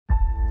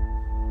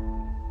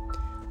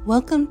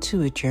Welcome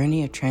to a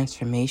journey of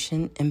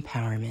transformation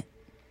empowerment.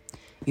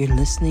 You're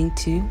listening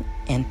to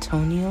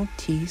Antonio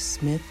T.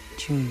 Smith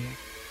Jr.,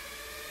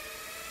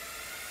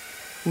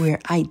 where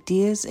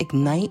ideas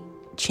ignite,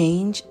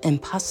 change,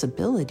 and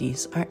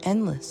possibilities are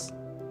endless.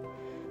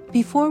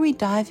 Before we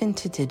dive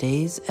into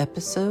today's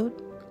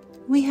episode,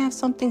 we have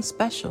something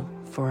special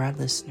for our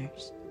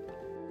listeners.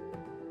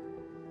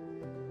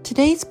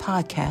 Today's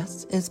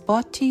podcast is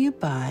brought to you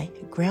by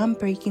a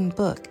groundbreaking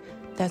book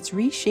that's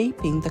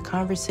reshaping the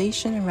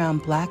conversation around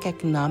Black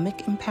economic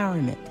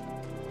empowerment.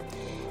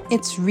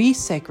 It's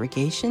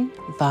Resegregation,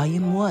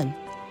 Volume 1,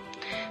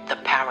 The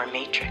Power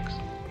Matrix,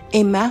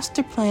 a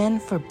master plan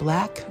for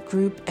Black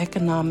group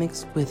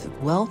economics with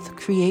wealth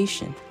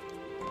creation,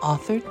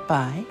 authored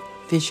by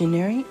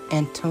visionary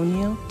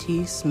Antonio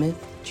T.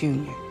 Smith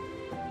Jr.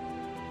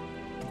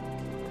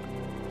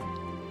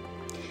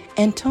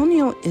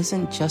 Antonio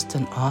isn't just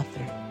an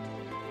author.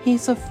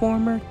 He's a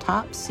former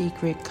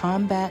top-secret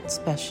combat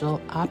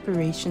special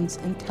operations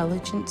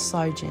intelligence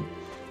sergeant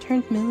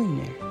turned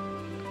millionaire.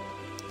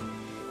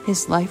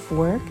 His life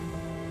work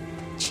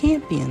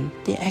championed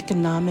the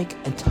economic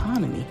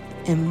autonomy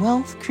and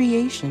wealth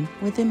creation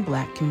within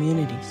Black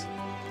communities.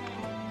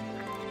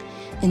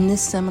 In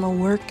this seminal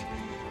work,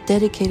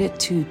 dedicated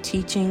to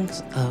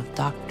teachings of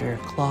Dr.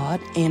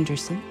 Claude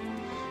Anderson,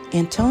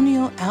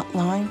 Antonio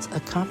outlines a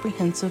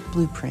comprehensive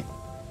blueprint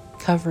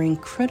covering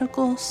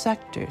critical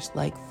sectors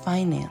like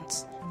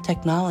finance,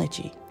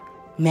 technology,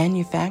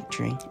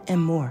 manufacturing,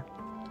 and more.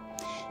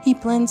 He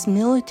blends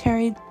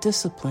military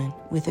discipline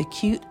with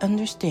acute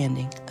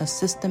understanding of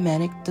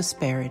systematic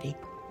disparity.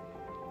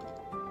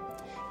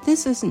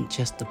 This isn't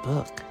just a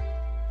book.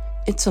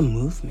 It's a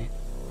movement,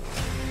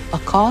 a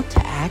call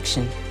to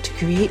action to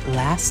create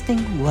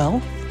lasting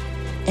wealth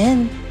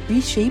and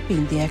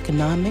reshaping the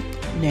economic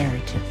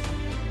narrative.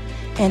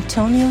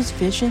 Antonio's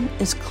vision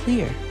is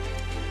clear.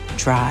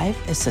 Drive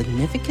a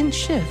significant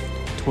shift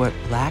toward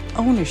Black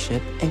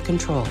ownership and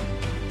control.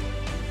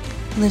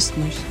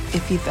 Listeners,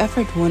 if you've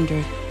ever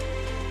wondered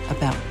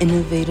about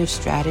innovative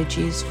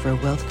strategies for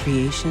wealth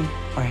creation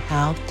or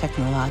how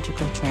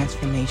technological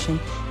transformation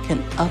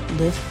can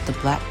uplift the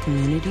Black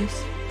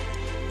communities,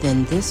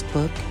 then this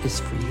book is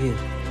for you.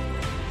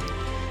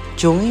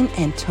 Join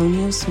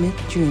Antonio Smith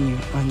Jr.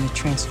 on the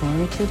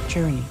transformative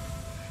journey.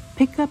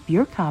 Pick up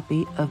your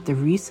copy of the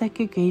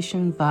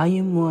Resegregation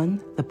Volume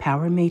 1, The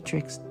Power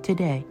Matrix,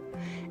 today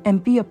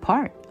and be a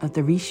part of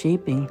the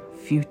reshaping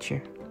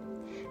future.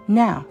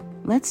 Now,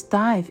 let's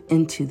dive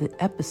into the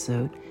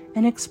episode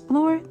and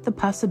explore the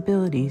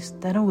possibilities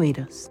that await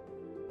us.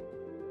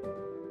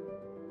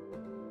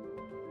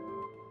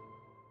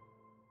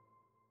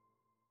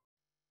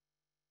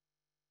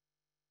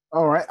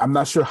 All right. I'm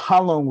not sure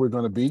how long we're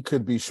going to be.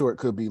 Could be short,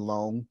 could be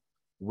long.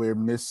 We're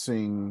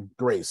missing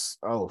Grace.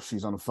 Oh,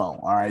 she's on the phone.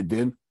 All right,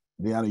 then.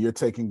 Deanna, you're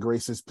taking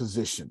Grace's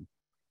position.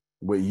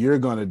 What you're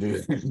going to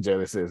do,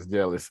 Jelly says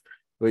jealous.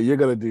 What you're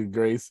going to do,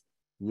 Grace,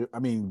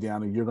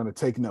 Deanna, you're going to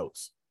take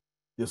notes.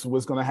 This is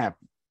what's going to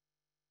happen.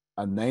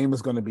 A name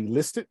is going to be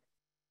listed,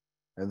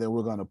 and then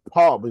we're going to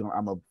pause.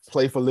 I'm going to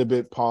play for a little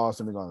bit,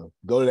 pause, and we're going to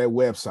go to that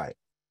website.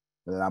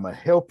 And then I'm going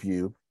to help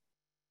you,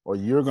 or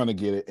you're going to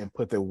get it and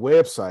put the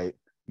website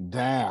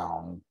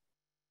down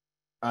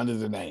under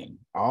the name.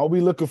 All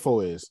we're looking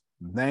for is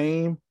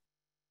name,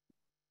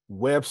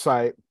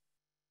 website,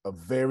 a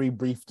very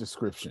brief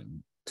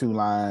description, 2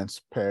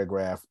 lines,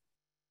 paragraph,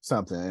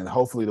 something, and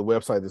hopefully the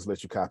website just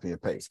lets you copy and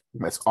paste.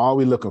 That's all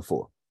we're looking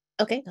for.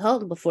 Okay,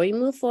 hold on. Before you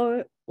move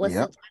forward, what's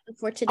the title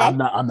for today? I'm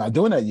not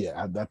doing that yet.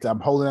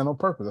 I'm holding that on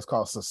purpose. That's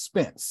called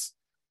suspense.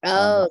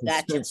 Oh,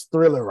 Suspense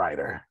thriller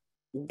writer.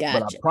 Gotcha.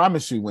 But I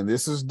promise you, when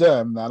this is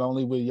done, not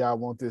only will y'all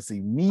want this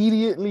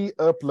immediately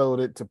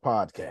uploaded to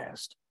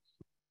podcast,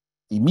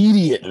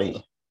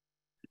 immediately,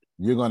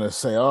 you're going to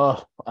say,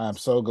 oh, I'm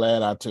so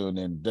glad I tuned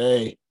in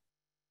today.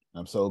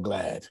 I'm so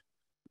glad.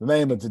 The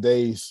name of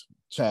today's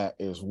chat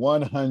is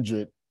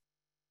 100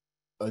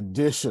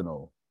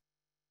 additional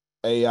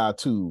AI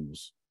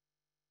tools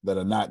that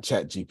are not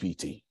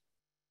ChatGPT.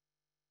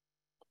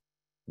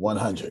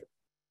 100.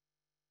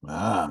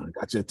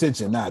 Got your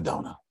attention now,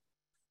 don't I?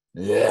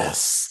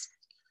 Yes.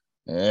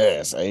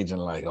 Agent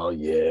like, oh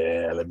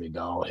yeah, let me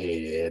go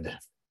ahead.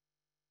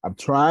 I'm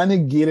trying to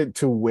get it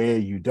to where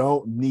you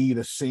don't need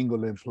a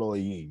single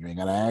employee. You ain't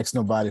got to ask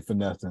nobody for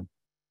nothing.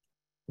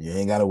 You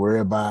ain't got to worry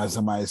about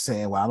somebody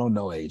saying, well, I don't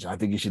know, Agent. I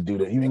think you should do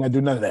that. You ain't got to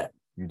do none of that.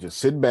 You just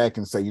sit back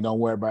and say, you don't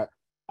worry about it.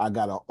 I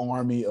got an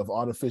army of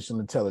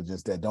artificial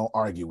intelligence that don't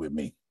argue with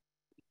me.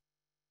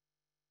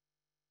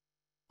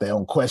 They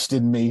don't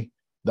question me.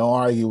 Don't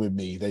argue with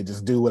me. They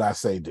just do what I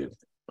say do.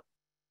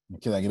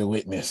 Can I get a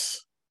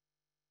witness?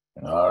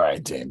 All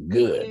right, then.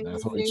 Good.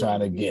 That's what we're trying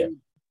to get.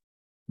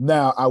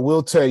 Now, I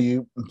will tell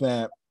you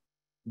that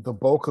the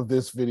bulk of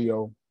this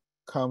video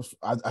comes,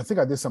 I think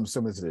I did something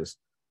similar to this.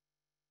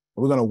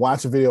 We're going to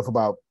watch a video for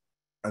about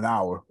an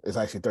hour. It's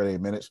actually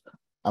 38 minutes.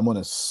 I'm going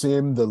to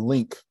send the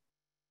link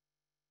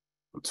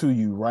to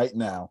you right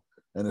now,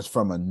 and it's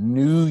from a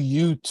new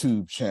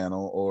YouTube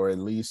channel, or at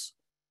least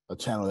a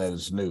channel that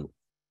is new.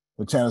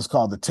 The channel is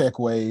called The Tech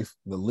Wave.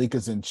 The link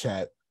is in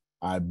chat.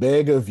 I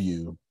beg of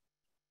you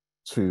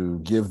to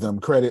give them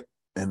credit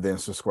and then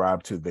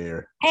subscribe to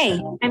their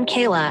channel. I'm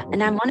Kayla,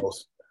 and I'm one.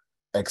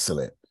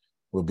 Excellent.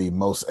 Will be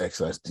most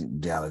excellent.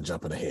 Deanna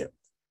jumping ahead.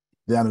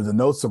 Deanna, the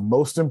notes are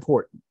most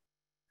important.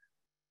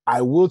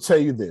 I will tell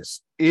you this.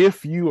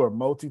 If you are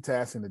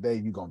multitasking today,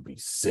 you're going to be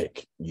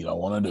sick. You don't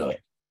want to do it.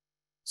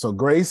 So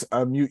Grace,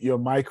 unmute your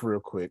mic real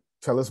quick.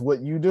 Tell us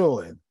what you're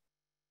doing.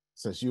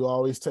 Since you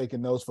always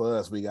taking notes for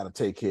us, we got to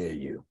take care of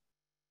you.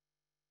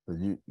 So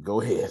you go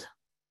ahead.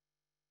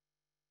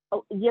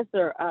 Oh, yes,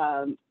 sir.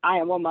 I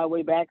am on my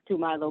way back to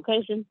my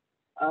location.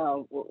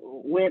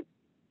 Went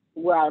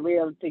where I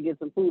live to get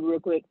some food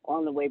real quick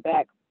on the way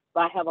back.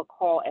 But I have a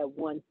call at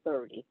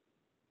 1:30.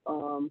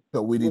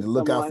 So we need to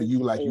look out for you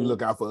like you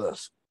look out for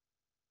us.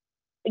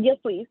 Yes,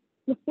 please.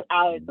 As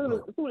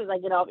soon as I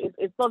get off,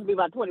 it's supposed to be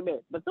about 20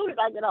 minutes. But as soon as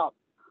I get off,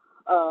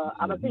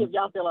 I'm going to see if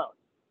y'all still up.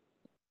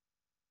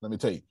 Let me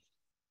tell you.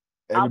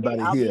 I'll be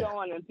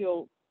on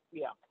until,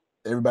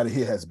 Everybody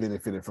here has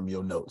benefited from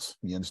your notes.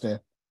 You understand?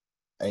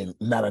 Ain't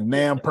not a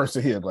damn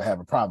person here going to have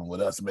a problem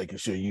with us making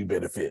sure you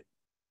benefit.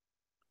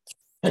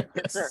 Sure.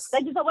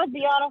 Thank you so much,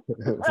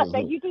 Deanna.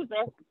 Thank you too,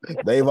 sir.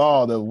 They've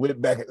all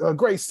went back.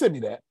 Grace, send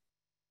me that.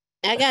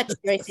 I got you,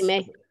 Gracie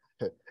May.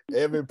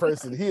 Every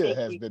person here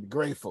has been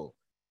grateful.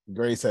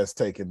 Grace has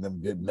taken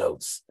them good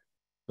notes.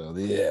 So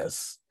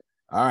yes.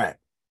 All right.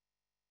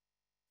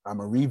 I'm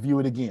gonna review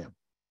it again.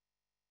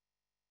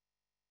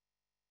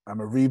 I'm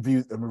gonna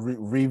review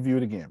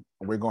it again.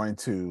 We're going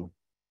to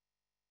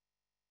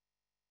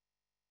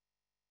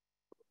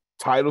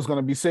title's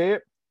gonna be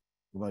said.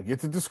 We're gonna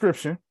get the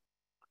description,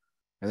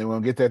 and then we're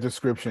gonna get that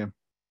description,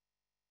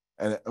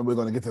 and we're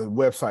gonna get to the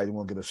website and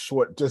we'll get a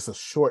short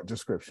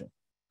description.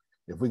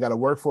 If we got to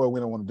work for it, we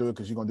don't want to do it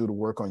because you're going to do the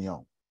work on your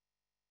own.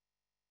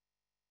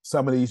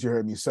 Some of these you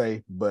heard me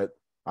say, but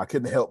I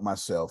couldn't help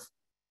myself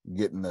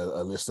getting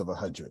a list of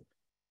 100.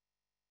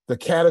 The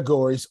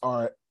categories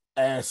are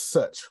as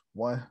such.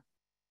 1,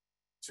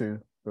 2,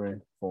 3,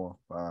 4,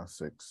 5,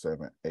 6,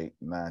 7, 8,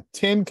 9,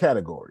 10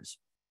 categories.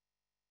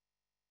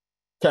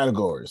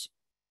 Categories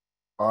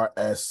are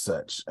as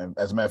such. And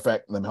as a matter of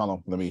fact,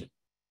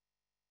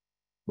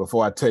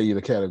 before I tell you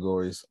the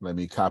categories, let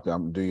me copy.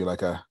 I'm going to do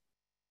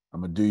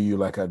you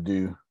like I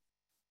do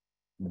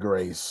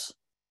Grace.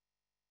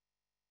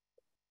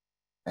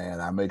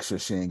 And I make sure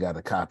she ain't got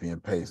to copy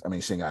and paste. I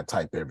mean, she ain't got to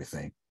type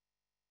everything.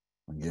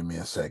 Give me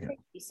a second. Thank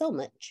you so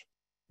much.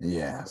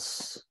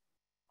 Yes.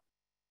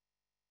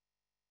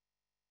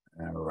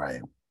 All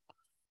right.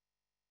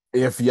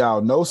 If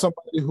y'all know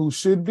somebody who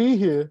should be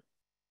here,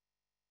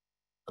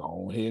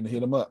 go ahead and hit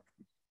them up.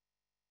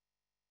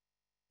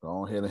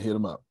 Go ahead and hit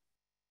them up.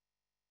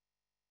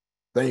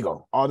 There you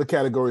go. All the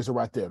categories are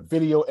right there.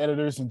 Video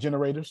editors and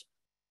generators,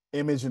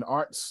 image and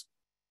arts,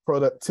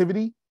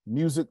 productivity,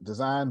 music,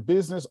 design,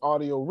 business,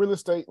 audio, real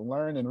estate,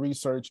 learn and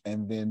research,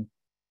 and then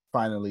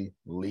finally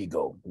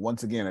legal.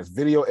 Once again, it's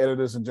video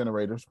editors and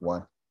generators,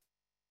 1.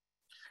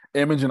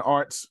 Image and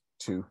arts,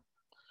 2.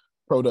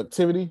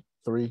 Productivity,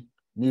 3.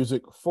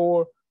 Music,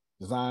 4.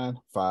 Design,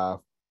 5.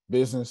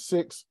 Business,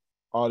 6.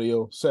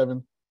 Audio,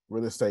 7.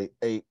 Real estate,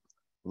 8.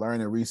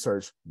 Learn and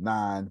research,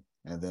 9.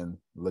 And then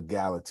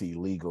legality,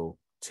 legal,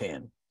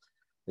 10.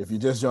 If you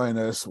just joined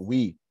us,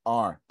 we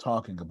are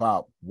talking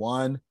about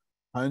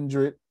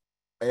 100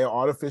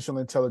 artificial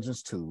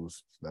intelligence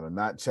tools that are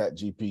not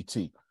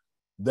ChatGPT.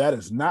 That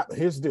is not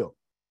his deal.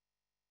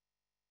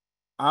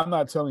 I'm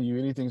not telling you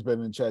anything's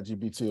better than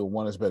ChatGPT or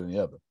one is better than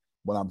the other.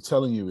 What I'm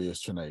telling you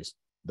is, Trinace,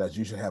 that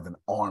you should have an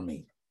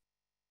army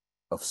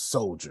of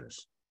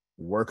soldiers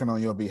working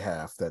on your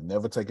behalf that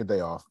never take a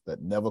day off,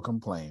 that never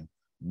complain,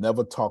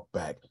 never talk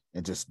back,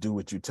 and just do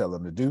what you tell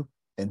them to do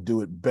and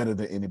do it better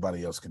than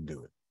anybody else can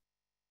do it.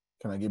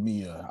 Can I give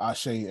me a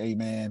ashe,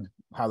 amen,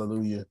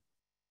 hallelujah?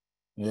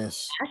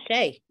 Yes.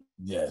 Ashe.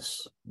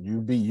 Yes.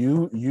 You,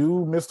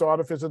 Mr.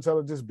 Artificial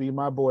Intelligence, be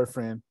my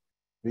boyfriend,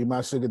 be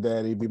my sugar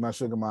daddy, be my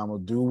sugar mama.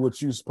 Do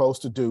what you're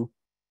supposed to do.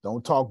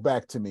 Don't talk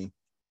back to me.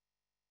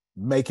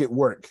 Make it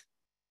work.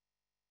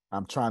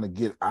 I'm trying to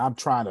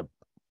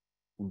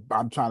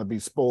be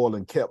spoiled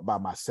and kept by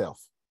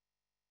myself.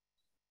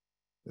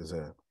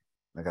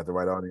 I got the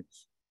right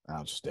audience?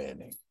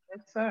 Outstanding.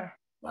 Yes, sir.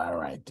 All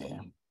right,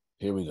 damn.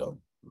 Here we go.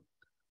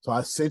 So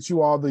I sent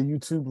you all the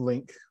YouTube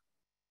link.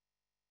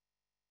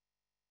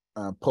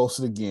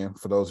 Posted again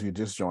for those of you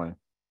just joining.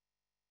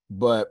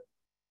 But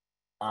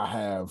I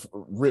have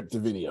ripped the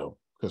video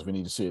because we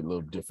need to see it a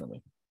little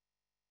differently.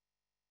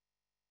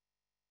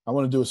 I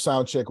want to do a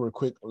sound check real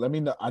quick. Let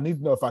me know. I need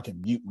to know if I can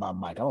mute my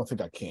mic. I don't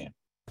think I can.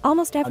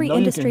 Almost every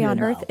industry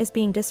on Earth is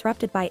being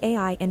disrupted by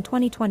AI in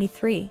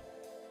 2023.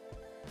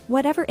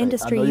 Whatever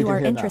industry you are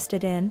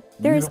interested in,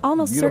 there is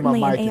almost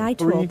certainly an AI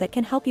tool that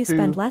can help you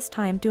spend less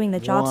time doing the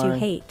jobs you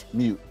hate.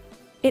 Mute.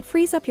 It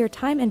frees up your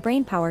time and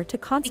brain power to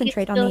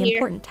concentrate on the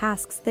important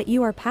tasks that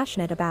you are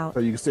passionate about. So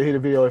you can still hear the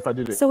video if I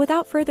do this. So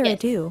without further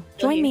ado,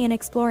 join me in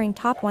exploring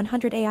top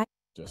 100 AI.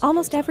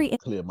 Almost every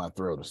clear my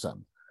throat or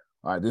something.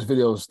 All right, this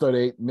video is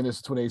 38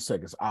 minutes 28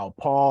 seconds. I'll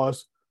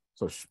pause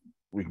So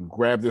we can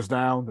grab this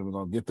down, then we're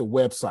going to get the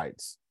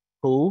websites.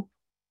 Cool?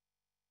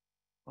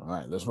 All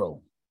right, let's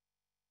roll.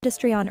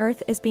 Industry on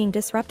Earth is being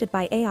disrupted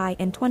by AI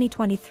in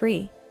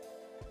 2023.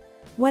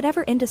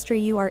 Whatever industry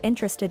you are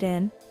interested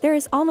in, there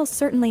is almost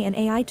certainly an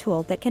AI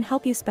tool that can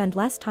help you spend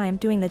less time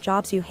doing the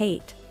jobs you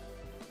hate.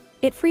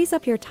 It frees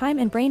up your time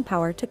and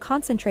brainpower to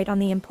concentrate on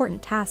the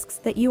important tasks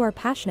that you are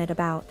passionate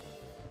about.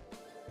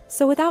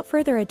 So without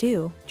further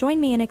ado,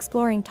 join me in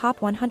exploring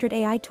top 100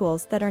 AI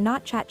tools that are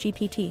not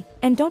ChatGPT.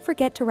 And don't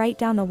forget to write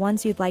down the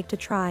ones you'd like to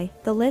try,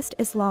 the list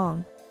is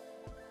long.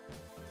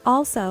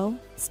 Also,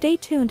 stay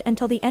tuned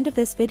until the end of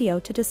this video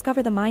to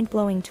discover the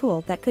mind-blowing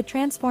tool that could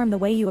transform the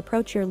way you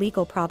approach your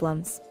legal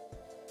problems.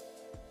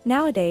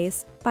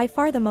 Nowadays, by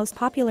far the most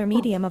popular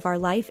medium of our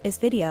life is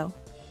video.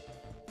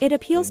 It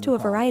appeals to a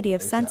variety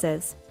of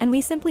senses, and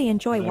we simply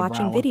enjoy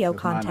watching video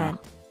content.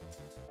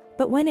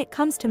 But when it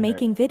comes to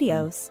making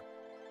videos,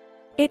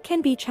 it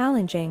can be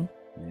challenging.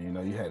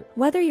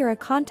 Whether you're a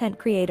content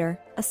creator,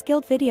 a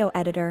skilled video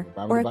editor,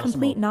 or a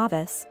complete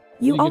novice,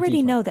 you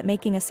already know that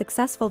making a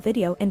successful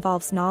video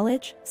involves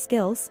knowledge,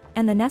 skills,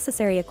 and the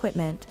necessary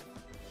equipment.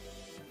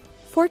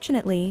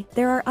 Fortunately,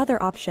 there are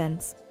other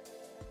options.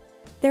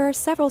 There are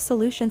several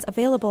solutions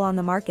available on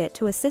the market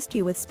to assist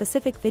you with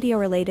specific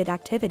video-related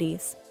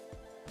activities.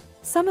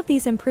 Some of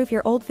these improve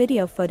your old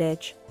video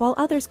footage, while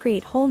others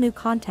create whole new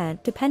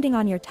content depending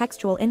on your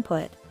textual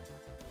input.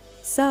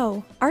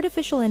 So,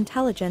 artificial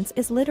intelligence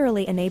is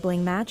literally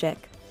enabling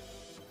magic.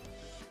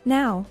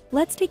 Now,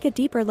 let's take a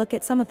deeper look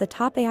at some of the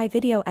top AI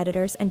video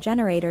editors and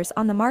generators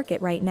on the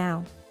market right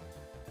now.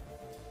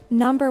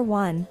 Number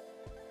 1.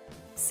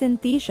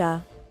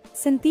 Synthesia.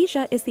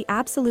 Synthesia is the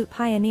absolute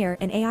pioneer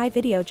in AI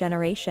video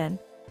generation.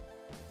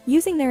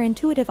 Using their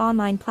intuitive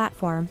online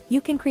platform, you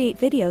can create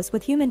videos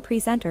with human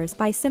presenters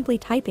by simply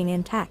typing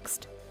in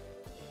text.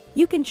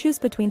 You can choose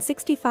between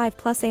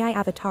 65+ AI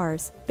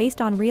avatars, based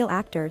on real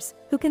actors,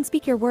 who can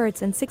speak your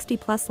words in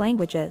 60+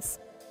 languages.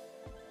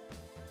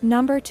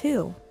 Number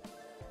 2.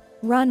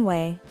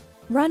 Runway.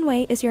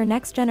 Runway is your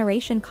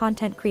next-generation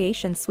content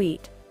creation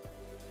suite.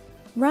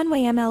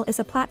 Runway ML is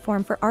a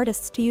platform for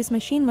artists to use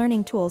machine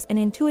learning tools in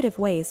intuitive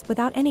ways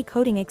without any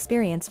coding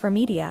experience for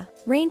media,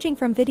 ranging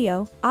from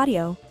video,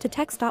 audio, to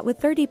text. With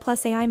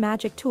 30+ AI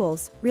magic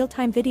tools,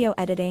 real-time video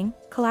editing,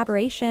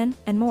 collaboration,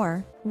 and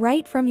more,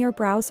 right from your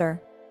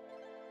browser.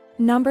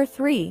 Number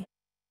 3.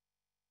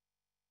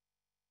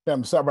 Yeah,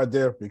 I'm sorry right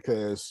there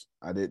because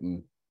I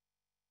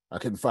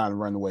couldn't find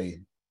Runway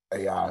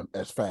AI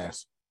as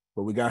fast.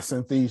 But we got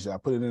Synthesia. I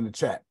put it in the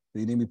chat. Do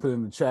you need me to put it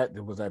in the chat?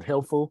 Was that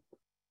helpful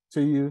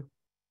to you?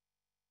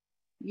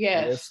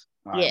 Yes.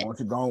 All right, won't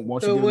you go?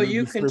 So will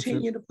you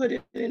continue to put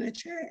it in the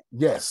chat?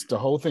 Yes, the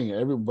whole thing.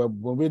 But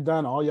when we're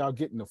done, all y'all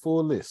getting the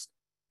full list.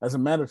 As a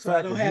matter of fact,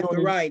 I don't have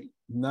to write.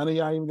 None of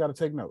y'all even got to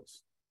take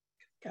notes.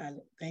 Got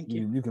it. Thank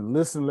you. You can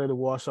listen, let it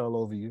wash all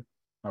over you.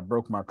 I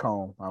broke my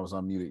comb. I was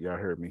unmuted. Y'all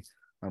heard me.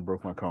 I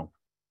broke my comb.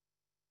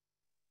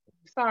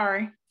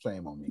 Sorry.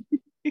 Shame on me.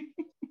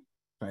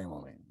 Shame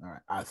on me. All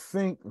right. I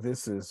think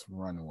this is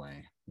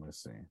Runway.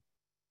 Let's see.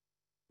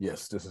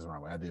 Yes, this is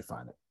Runway. I did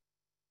find it.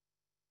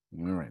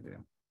 All right,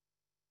 then.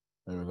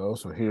 There we go.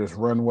 So here's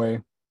Runway.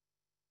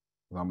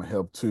 I'm going to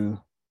help too.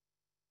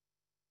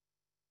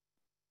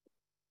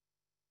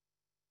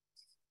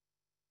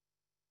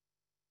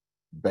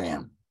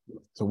 Bam.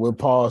 So we'll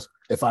pause.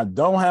 If I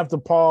don't have to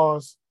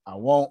pause, I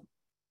won't.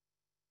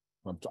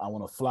 I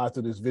want to fly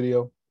through this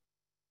video.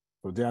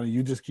 So, Danny,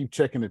 you just keep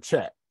checking the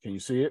chat. Can you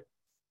see it?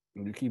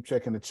 And you keep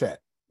checking the chat.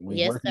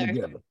 We're working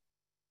together.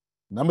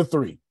 Number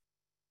 3.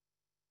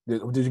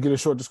 Did you get a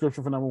short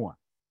description for number 1?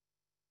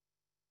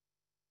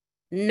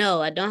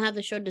 No, I don't have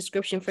a short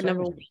description for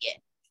number 1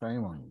 yet.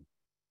 Shame on you.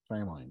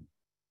 Shame on you.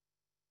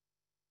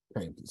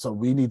 Okay, so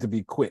we need to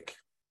be quick.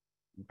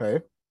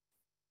 Okay?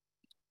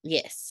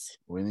 Yes.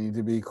 We need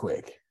to be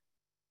quick.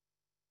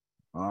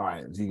 All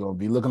right. So you're going to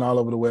be looking all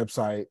over the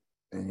website.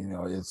 And,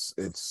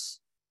 it's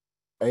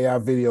AI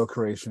video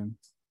creation.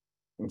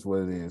 That's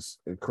what it is.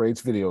 It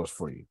creates videos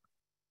for you.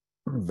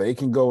 They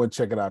can go and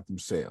check it out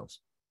themselves.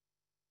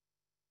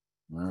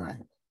 All right.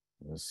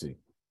 Let's see.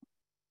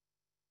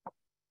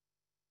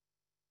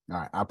 All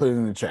right. I'll put it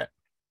in the chat.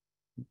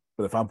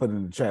 But if I put it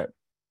in the chat,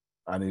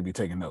 I need to be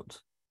taking notes.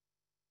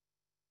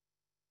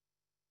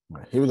 All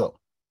right. Here we go.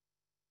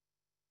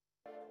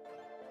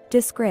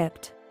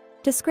 Descript.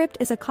 Descript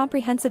is a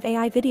comprehensive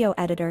AI video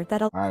editor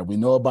that... All right, we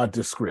know about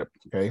Descript,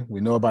 okay? We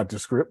know about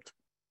Descript.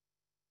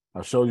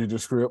 I've showed you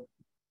Descript.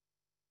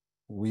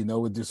 We know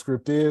what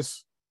Descript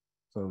is.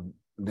 So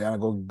then I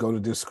go to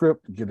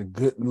Descript, get a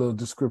good little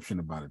description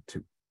about it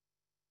too.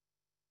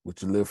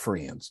 With your little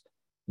friends.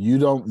 You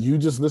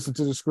just listen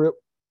to the script.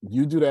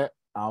 You do that.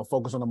 I'll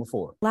focus on number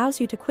 4. Allows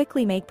you to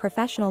quickly make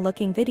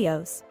professional-looking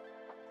videos.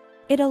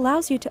 It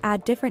allows you to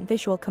add different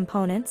visual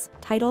components,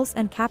 titles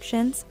and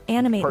captions,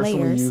 animate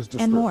layers,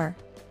 and more.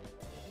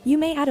 You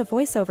may add a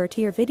voiceover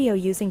to your video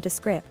using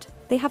Descript.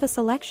 They have a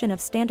selection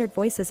of standard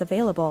voices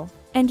available,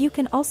 and you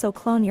can also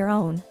clone your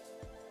own.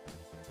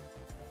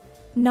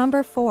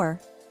 Number 4.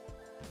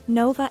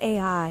 Nova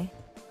AI.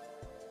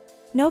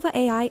 Nova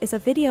AI is a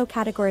video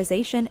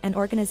categorization and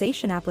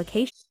organization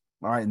application.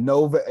 All right,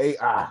 Nova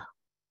AI.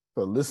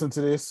 So listen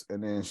to this,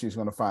 and then she's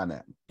going to find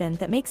that.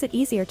 That makes it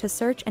easier to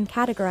search and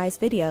categorize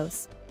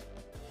videos.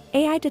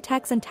 AI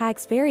detects and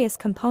tags various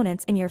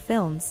components in your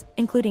films,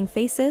 including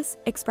faces,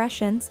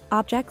 expressions,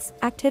 objects,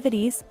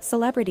 activities,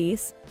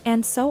 celebrities,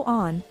 and so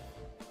on.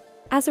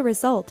 As a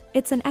result,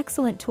 it's an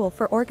excellent tool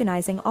for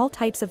organizing all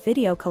types of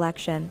video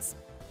collections.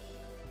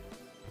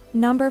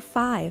 Number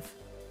 5.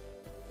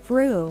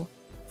 Vru.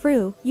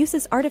 Vru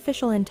uses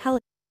artificial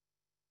intelligence.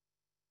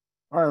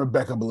 All right,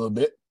 back up a little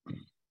bit.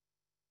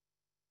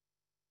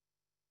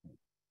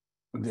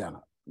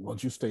 Deanna, why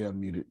don't you stay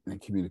unmuted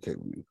and communicate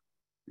with me?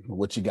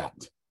 What you got?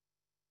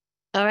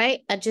 All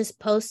right, I just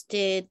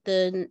posted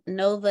the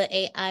Nova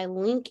AI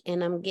link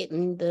and I'm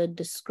getting the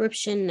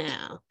description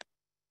now.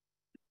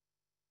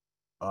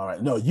 All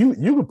right, no, you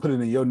can put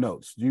it in your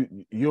notes.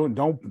 You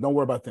don't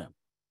worry about them.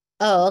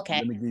 Oh, okay.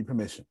 Let me give you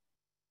permission.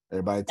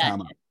 Everybody,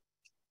 time out.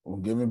 We're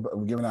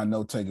giving our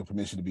note taker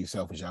permission to be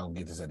selfish. Y'all gonna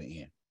get this at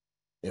the end.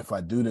 If I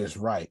do this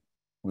right,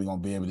 we're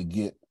gonna be able to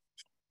get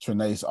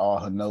Trinace all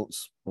her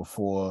notes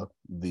before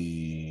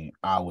the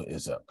hour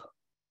is up.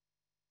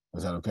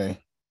 Is that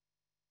okay?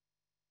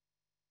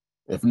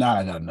 If not,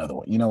 I got another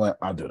one. You know what?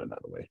 I'll do it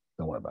another way.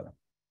 Don't worry about it.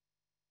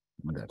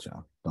 I got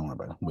y'all. Don't worry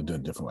about it. We'll do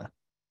it a different way.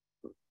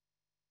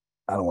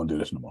 I don't want to do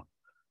this no more.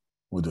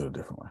 We'll do it a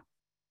different way.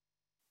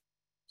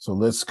 So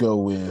let's go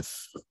with,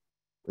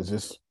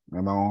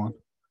 am I on?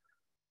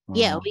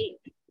 Yeah.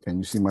 Can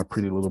you see my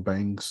pretty little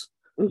bangs?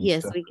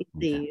 Yes, we can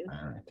see you.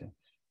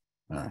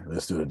 All right,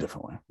 let's do it a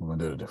different way. We're going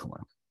to do it a different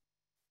way.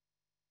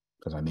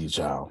 Because I need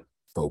y'all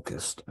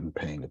focused and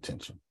paying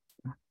attention.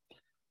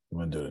 We're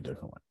going to do it a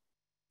different way.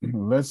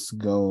 Let's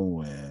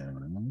go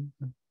in.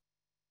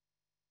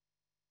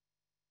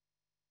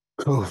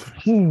 All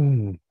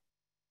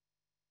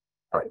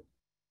right,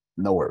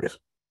 no worries.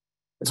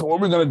 So what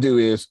we're going to do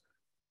is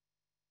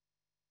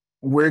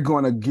we're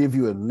going to give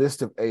you a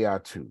list of AI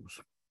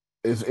tools.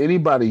 Is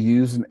anybody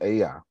using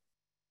AI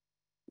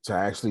to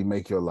actually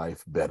make your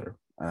life better?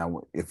 And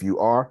if you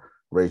are,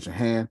 raise your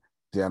hand.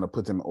 Deanna,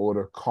 put them in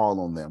order, call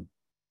on them.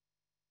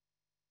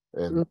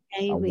 And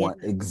okay, I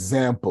want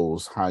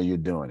examples how you're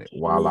doing it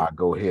while I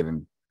go ahead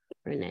and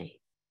Renee.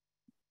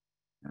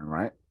 All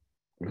right.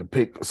 You can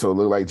pick. So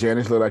look like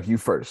Janice, look like you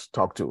first.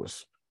 Talk to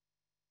us.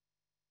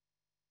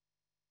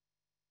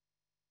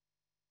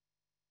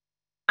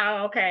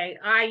 Oh, okay.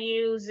 I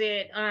use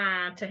it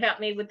to help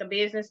me with the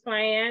business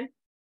plan.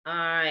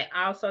 I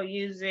also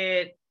use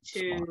it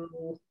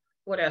to,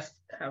 what else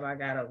have I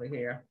got over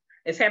here?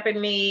 It's helping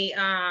me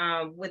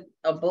with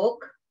a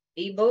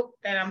ebook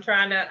that I'm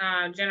trying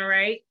to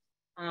generate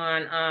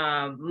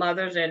on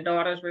mothers and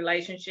daughters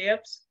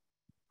relationships.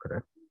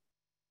 Okay.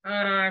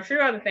 A few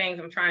other things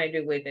I'm trying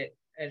to do with it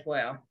as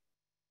well.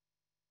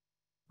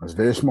 That's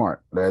very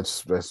smart.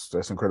 That's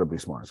incredibly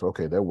smart. So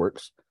okay, that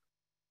works.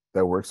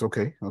 That works.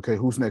 Okay. Okay.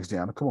 Who's next,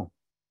 Deanna? Come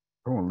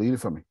on, lead it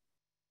for me.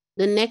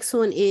 The next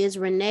one is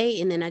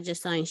Renee, and then I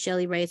just saw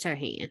Shelly raise her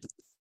hand.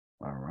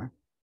 All right.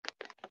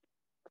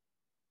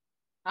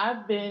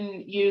 I've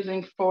been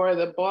using for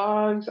the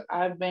blogs.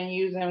 I've been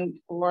using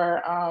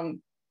for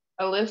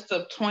a list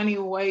of 20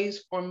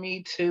 ways for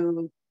me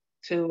to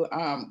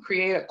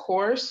create a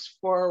course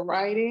for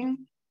writing.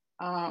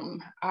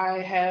 I've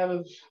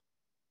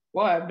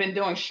been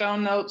doing show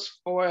notes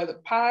for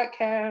the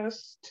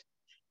podcast,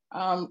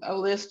 a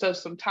list of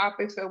some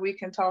topics that we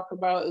can talk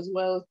about as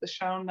well as the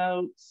show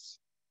notes.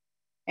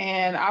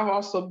 And I've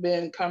also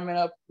been coming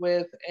up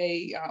with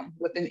an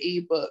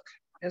ebook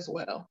as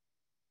well.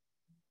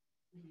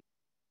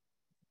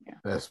 Yeah.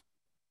 That's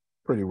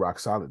pretty rock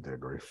solid there,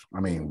 Grace.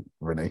 I mean,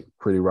 Renee,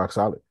 pretty rock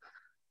solid.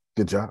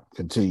 Good job.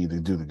 Continue to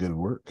do the good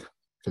work.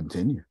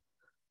 Continue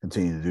to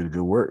do the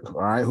good work.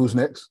 All right, who's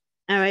next?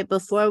 All right,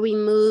 before we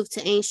move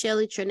to Aunt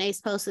Shelly,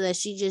 Trinace posted that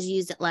she just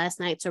used it last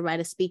night to write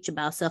a speech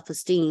about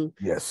self-esteem.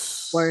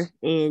 Yes. Worth,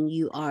 and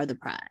you are the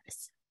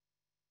prize.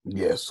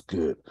 Yes,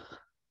 good.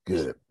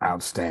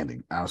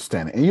 Outstanding.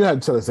 And you have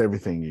to tell us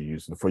everything you're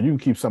using it for. You can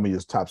keep some of your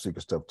top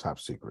secret stuff top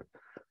secret.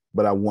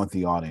 But I want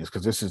the audience,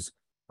 because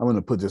I'm going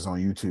to put this on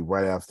YouTube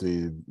right after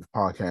the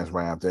podcast,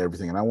 right after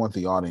everything. And I want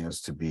the audience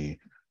to be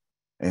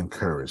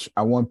encouraged.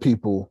 I want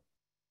people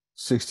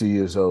 60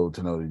 years old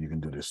to know that you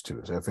can do this too.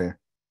 Is that fair?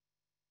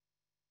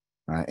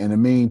 All right. In the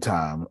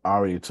meantime, I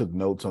already took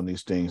notes on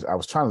these things. I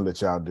was trying to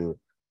let y'all do it.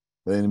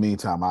 But in the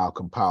meantime, I'll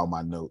compile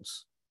my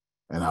notes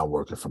and I'll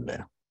work it from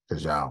there.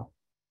 Because y'all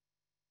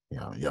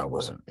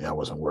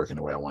wasn't working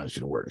the way I wanted you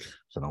to work.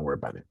 So don't worry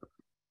about it.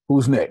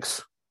 Who's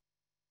next?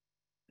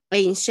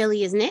 Aunt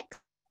Shelly is next.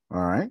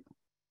 All right.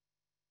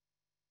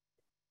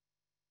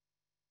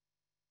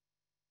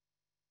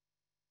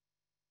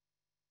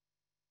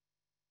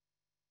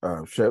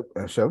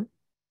 Shelly?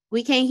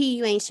 We can't hear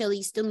you, Aunt Shelly.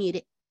 You still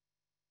muted.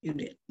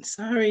 Muted.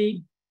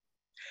 Sorry.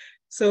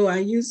 So I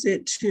use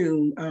it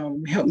to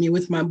help me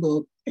with my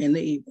book and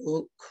the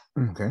ebook.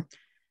 Okay.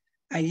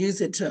 I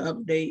use it to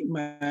update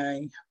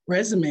my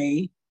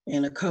resume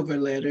and a cover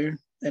letter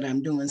that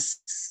I'm doing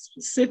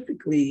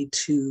specifically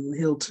to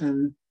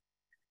Hilton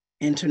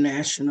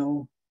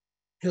Hotels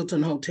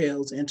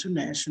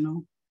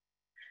International.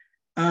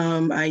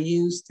 I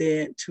used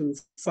it to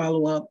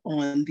follow up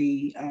on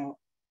the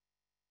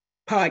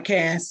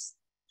podcast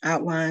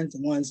outlines,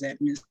 the ones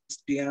that Ms.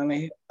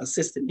 Deanna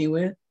assisted me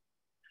with.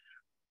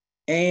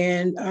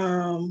 And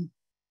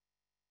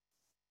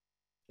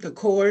the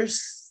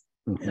course,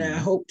 and I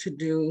hope to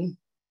do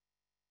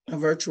a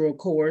virtual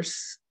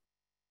course.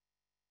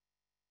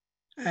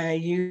 I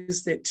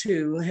used it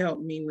to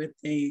help me with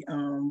a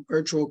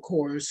virtual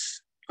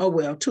course. Oh,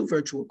 well, 2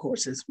 virtual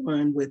courses,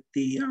 one with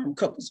the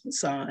couples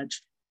massage.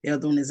 The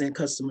other one is in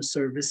customer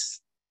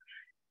service.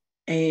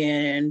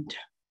 And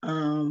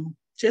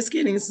just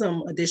getting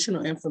some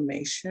additional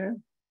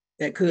information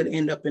that could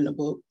end up in the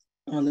book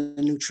on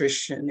the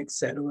nutrition, et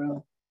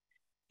cetera.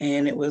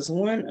 And it was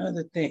one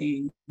other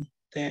thing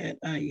that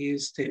I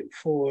used it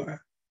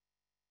for.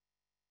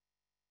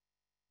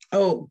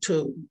 Oh,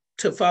 to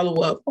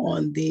follow up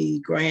on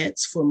the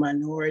grants for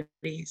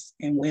minorities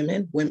and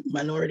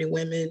minority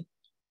women.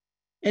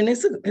 And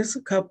it's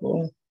a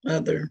couple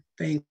other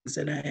things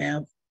that I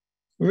have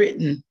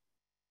written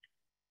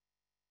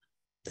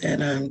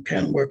that I'm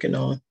kind of working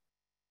on.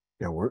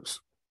 That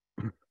works.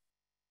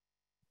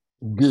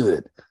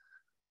 Good.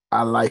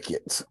 I like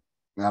it.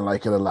 I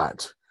like it a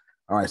lot.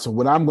 All right. So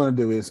what I'm going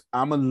to do is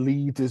I'm going to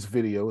lead this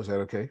video. Is that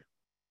okay?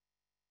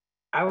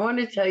 I want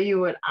to tell you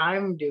what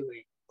I'm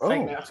doing.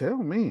 Tell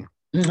me.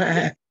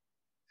 Well,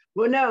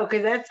 no,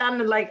 because that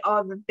sounded like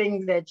all the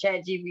things that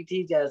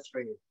ChatGPT does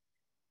for you.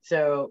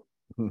 So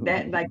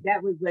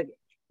that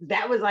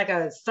was like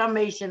a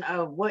summation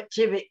of what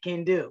Chivit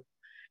can do.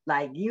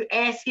 Like you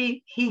ask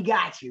him, he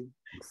got you.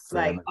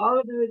 Like all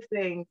of those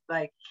things,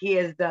 like he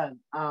has done.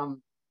 I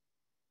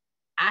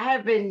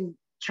have been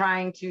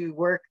trying to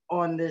work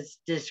on this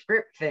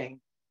script thing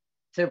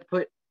to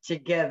put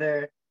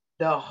together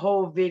the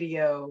whole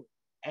video,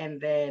 and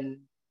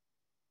then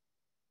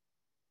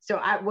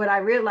what I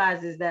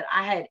realized is that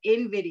I had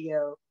in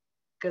video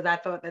because I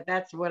thought that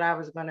that's what I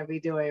was going to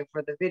be doing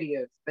for the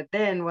videos. But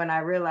then when I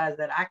realized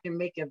that I can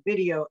make a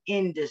video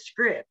in the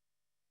script,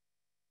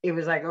 it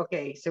was like,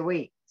 okay, so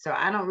wait, so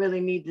I don't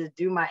really need to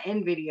do my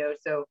in video.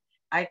 So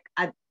I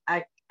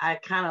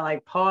kind of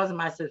like paused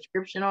my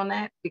subscription on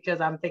that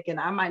because I'm thinking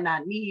I might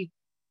not need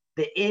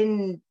the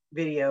in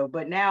video.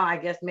 But now I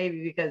guess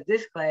maybe because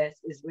this class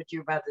is what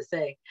you're about to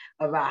say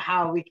about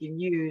how we can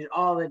use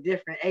all the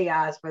different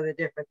AIs for the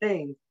different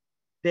things,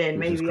 then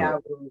maybe I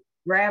will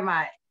grab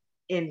my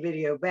in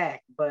video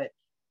back. But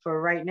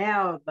for right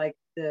now, like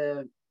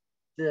the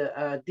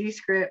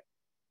Descript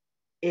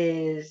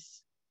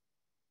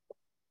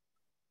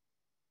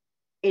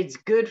it's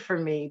good for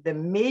me. The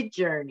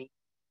Midjourney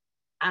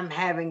I'm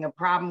having a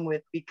problem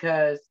with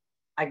because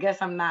I guess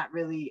I'm not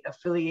really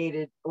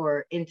affiliated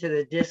or into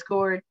the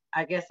Discord.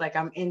 I guess like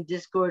I'm in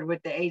Discord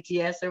with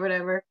the ATS or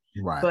whatever,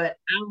 right? But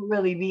I don't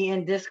really be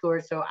in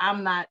Discord, so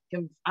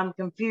I'm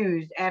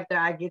confused after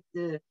I get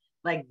to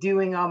like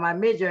doing all my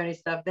Midjourney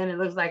stuff. Then it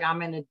looks like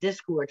I'm in a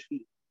Discord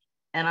feed,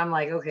 and I'm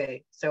like,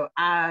 okay, so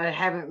I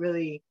haven't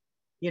really,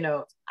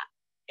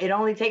 it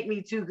only take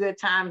me 2 good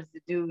times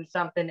to do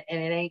something,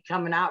 and it ain't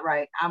coming out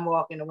right. I'm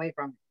walking away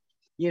from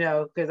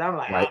it, because I'm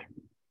like, right.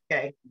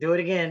 Okay, do it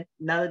again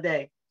another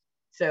day.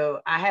 So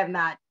I have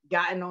not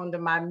gotten onto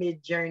my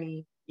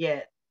Midjourney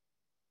yet,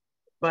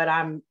 but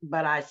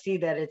I see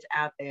that it's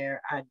out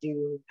there. I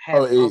do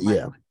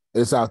have.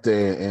 It's out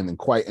there and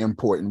quite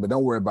important. But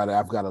don't worry about it.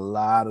 I've got a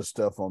lot of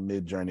stuff on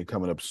Midjourney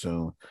coming up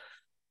soon.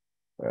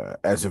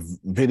 As a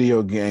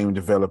video game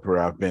developer,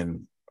 I've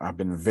been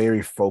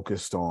very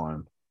focused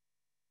on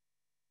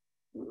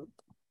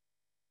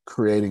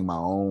creating my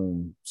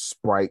own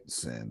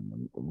sprites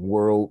and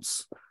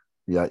worlds.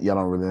 Y'all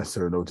don't really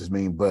necessarily know what this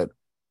means, but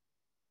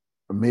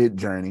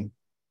Midjourney,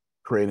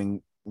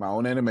 creating my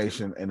own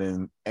animation and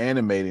then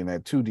animating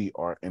that 2D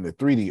art and the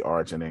 3D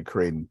art and then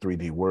creating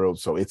 3D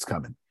worlds. So it's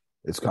coming.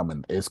 It's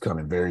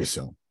coming very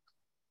soon.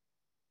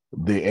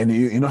 And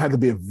you don't have to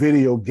be a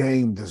video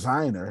game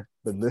designer,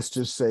 but let's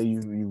just say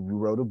you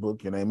wrote a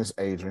book. Your name is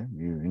Adrian.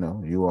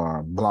 You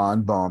are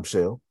blonde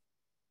bombshell,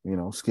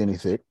 skinny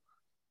thick,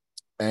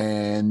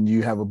 and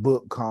you have a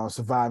book called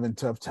Surviving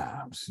Tough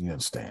Times. You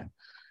understand?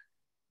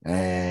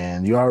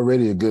 And you're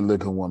already a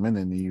good-looking woman,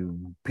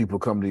 and people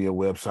come to your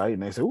website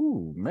and they say,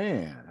 "Ooh,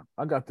 man,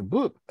 I got the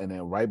book." And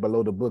then right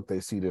below the book, they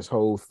see this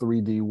whole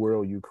 3D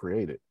world you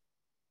created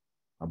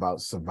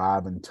about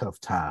surviving tough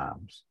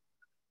times.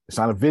 It's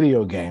not a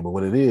video game, but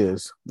what it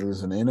is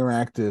an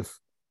interactive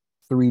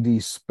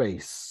 3D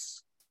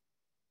space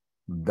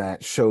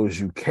that shows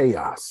you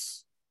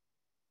chaos,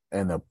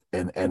 and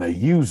a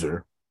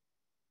user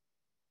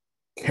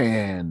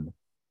can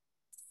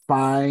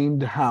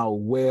find how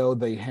well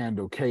they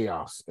handle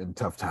chaos in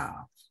tough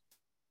times.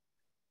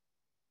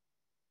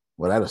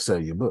 Well, that'll sell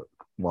your book,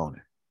 won't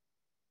it?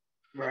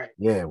 Right.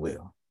 Yeah, it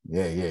will.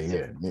 Yeah.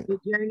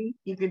 Midjourney,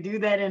 you could do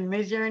that in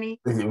Midjourney.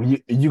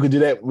 You could do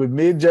that with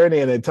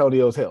Midjourney and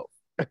Antonio's help.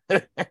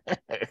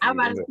 I'm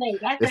about to say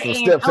that's some an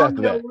steps after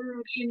Antonio that.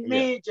 word in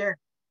Midjourney.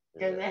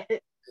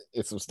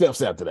 It's some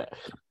steps after that.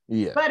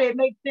 Yeah. But it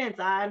makes sense.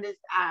 I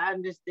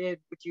understood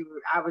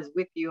I was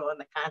with you on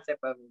the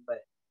concept of it. But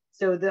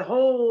so this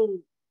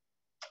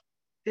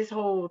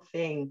whole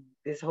thing,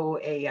 this whole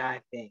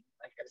AI thing,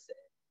 like I said,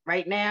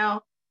 right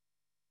now,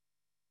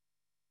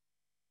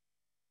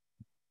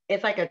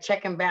 it's like a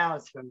check and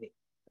balance for me.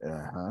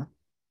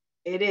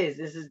 It is.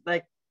 This is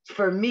like,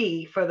 for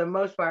me, for the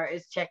most part,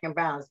 it's check and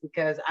balance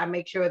because I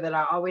make sure that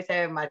I always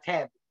have my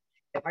tablet.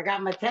 If I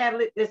got my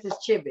tablet, this is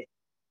Chibit.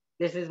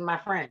 This is my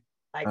friend.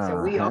 Like,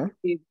 so we always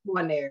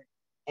on there,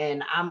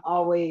 and I'm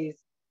always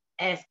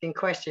asking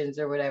questions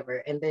or whatever,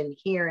 and then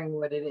hearing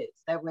what it is.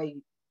 That way,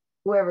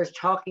 whoever's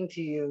talking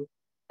to you,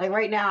 like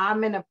right now,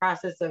 I'm in the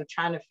process of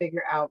trying to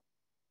figure out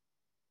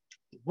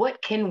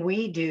what can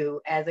we do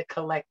as a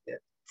collective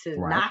to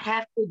not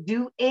have to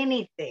do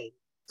anything.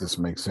 This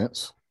makes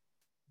sense.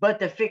 But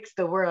to fix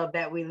the world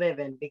that we live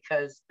in,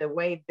 because the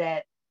way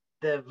that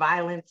the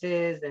violence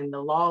is and the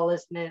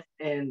lawlessness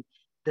and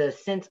the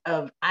sense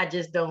of I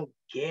just don't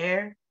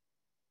care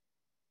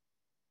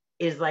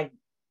is like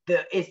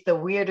it's the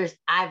weirdest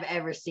I've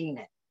ever seen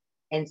it.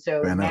 And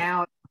so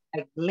now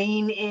I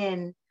lean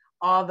in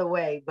all the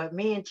way. But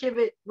me and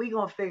Chibit, we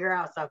gonna figure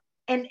out something.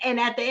 And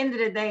at the end of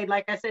the day,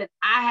 like I said,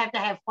 I have to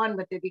have fun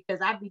with it because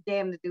I'd be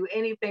damned to do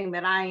anything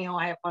that I ain't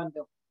gonna have fun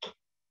doing.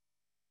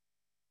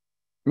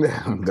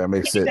 That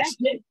makes sense.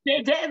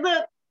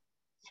 Look,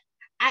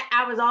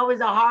 I was always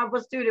a horrible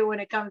student when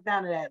it comes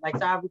down to that. Like,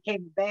 so I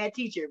became a bad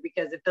teacher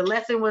because if the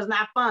lesson was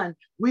not fun,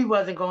 we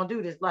wasn't gonna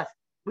do this lesson.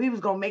 We was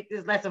gonna make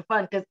this lesson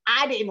fun because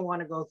I didn't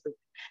want to go through.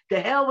 The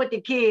hell with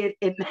the kids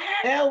and the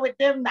hell with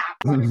them not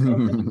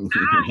fun.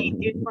 I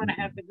didn't want to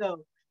have to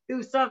go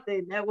do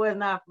something that was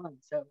not fun.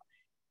 So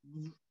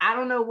I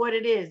don't know what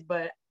it is,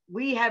 but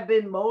we have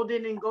been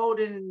molding and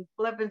golden and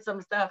flipping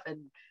some stuff and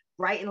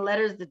writing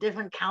letters to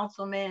different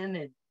councilmen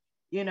and,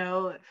 you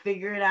know,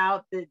 figuring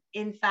out the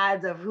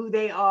insides of who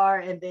they are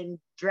and then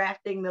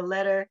drafting the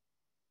letter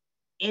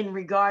in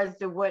regards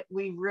to what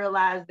we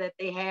realize that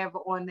they have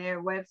on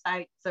their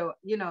website. So,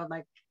 you know,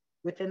 like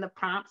within the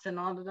prompts and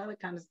all that other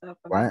kind of stuff.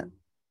 Right.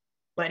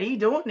 But he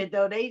doing it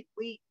though.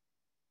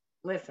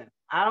 Listen,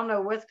 I don't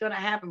know what's going to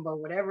happen, but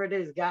whatever it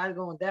is, God's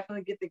going to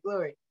definitely get the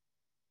glory.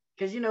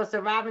 Because, you know,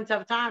 surviving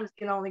tough times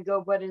can only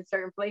go but in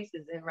certain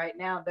places. And right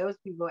now, those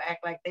people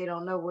act like they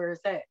don't know where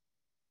it's at.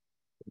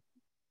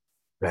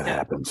 That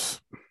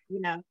happens.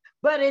 You know,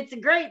 but it's a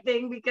great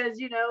thing because,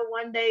 you know,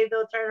 one day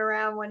they'll turn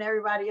around when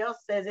everybody else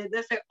says it.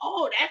 They'll say,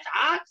 oh, that's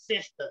our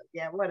sister.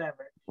 Yeah,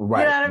 whatever.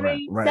 Right. You know what I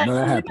mean? Right. No,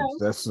 that happens.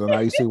 That's so now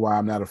you see why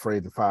I'm not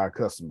afraid to fire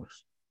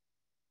customers.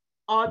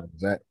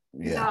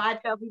 You know, I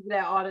tell people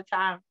that all the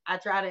time. I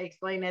try to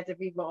explain that to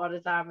people all the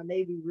time, and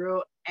they be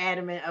real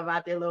adamant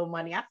about their little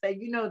money. I say,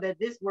 you know that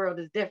this world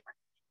is different.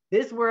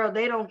 This world,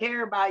 they don't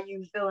care about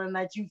you feeling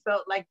that you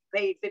felt like you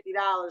paid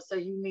 $50, so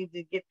you need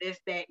to get this,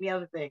 that, and the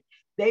other thing.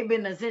 They've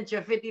been sent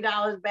your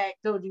 $50 back,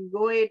 told you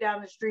go ahead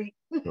down the street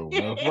and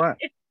figure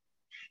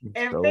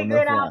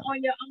it out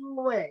on your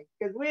own way,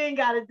 because we ain't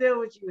got to deal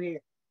with you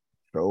here.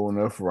 Sure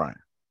enough, right.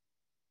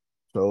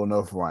 So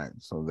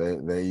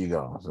there you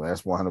go. So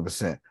that's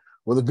 100%.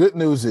 Well, the good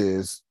news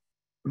is,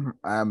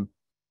 Deanna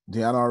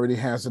already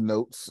has the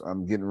notes.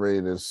 I'm getting ready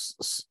to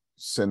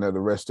send her the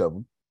rest of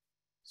them.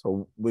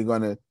 So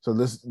Deanna,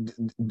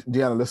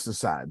 let's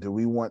decide. Do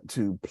we want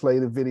to play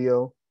the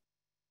video?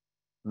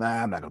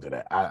 Nah, I'm not gonna do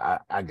that.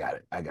 I got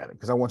it.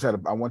 Because I want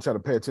y'all to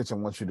pay attention.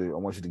 I want you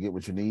to get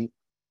what you need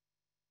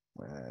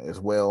as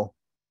well.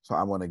 So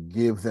I'm gonna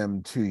give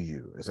them to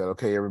you. Is that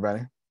okay,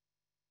 everybody?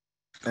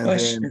 And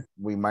then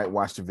we might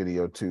watch the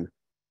video too.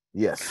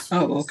 Yes.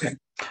 Oh, okay.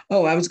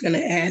 Oh, I was going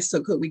to ask,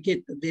 so could we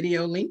get the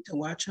video link to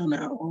watch on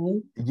our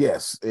own?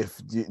 Yes.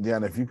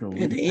 Deanna, if you can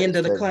at the end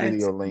of the class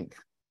video link.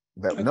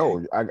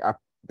 No, I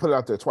put it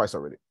out there twice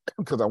already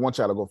because I want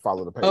y'all to go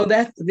follow the page. Oh,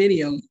 that's the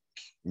video.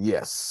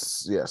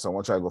 Yes. I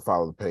want y'all to go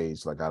follow the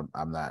page. Like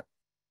I'm not.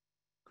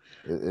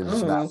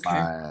 It's not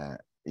my.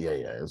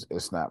 Yeah.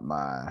 It's not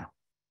my.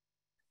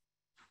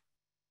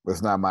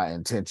 It's not my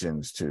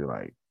intentions to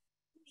like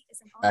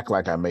act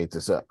like I made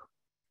this up.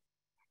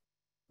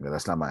 Yeah,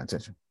 that's not my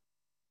intention.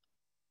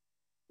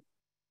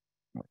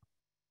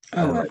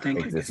 I think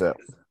make this up.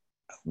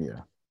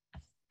 Yeah.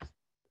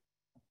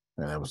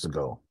 And that was the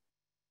goal.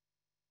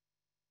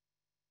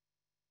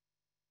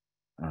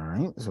 All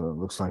right. So it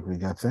looks like we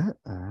got that.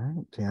 All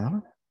right,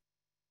 Tiana.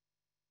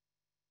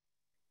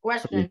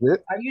 Question. So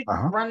are you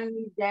running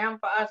these down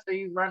for us, or are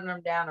you running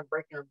them down and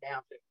breaking them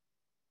down too?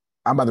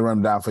 I'm about to run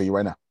them down for you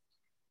right now.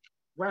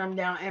 Run them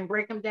down and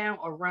break them down,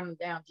 or run them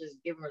down,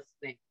 just give them a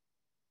thing?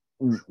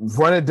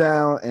 Run it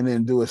down and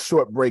then do a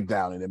short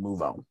breakdown and then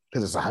move on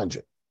because it's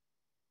 100.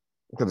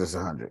 Does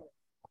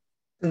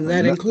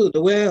that include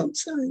the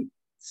websites,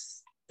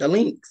 the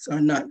links, or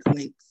not the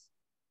links?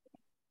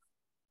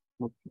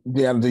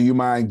 Yeah, do you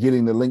mind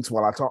getting the links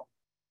while I talk?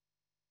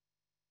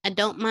 I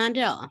don't mind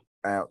at all.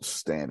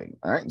 Outstanding.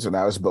 All right, so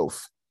now it's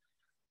both.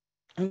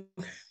 Okay,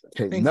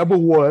 Thank number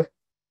one.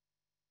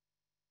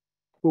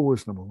 What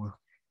was number one?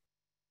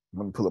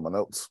 Let me pull up my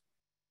notes.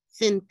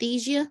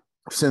 Synthesia.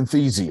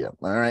 Synthesia.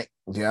 All right.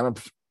 Deanna,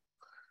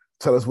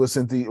 tell us what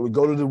Synthesia. We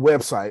go to the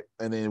website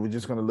and then we're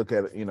just going to look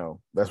at it. You know,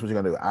 that's what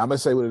you're going to do. I'm going to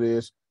say what it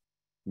is.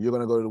 You're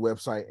going to go to the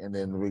website and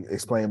then we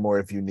explain more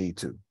if you need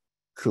to.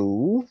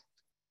 Cool.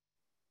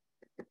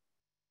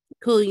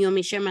 Cool. You want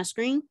me to share my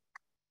screen?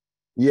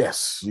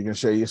 Yes, you can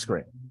share your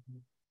screen.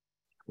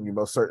 You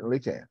most certainly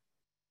can.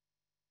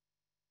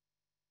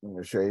 I'm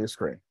going to share your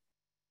screen.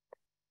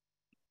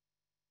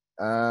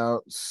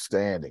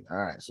 Outstanding. All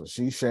right, so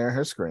she's sharing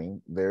her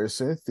screen. There's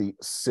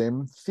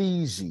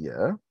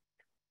Synthesia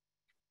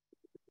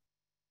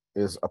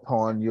is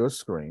upon your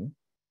screen.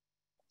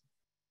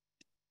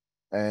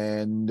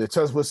 And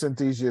tell us what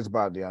Synthesia is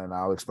about, Deanna, and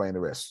I'll explain the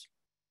rest.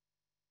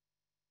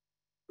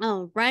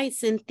 All right.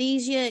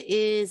 Synthesia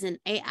is an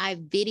AI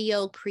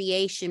video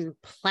creation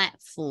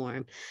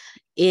platform.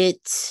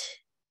 It's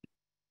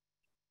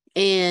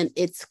a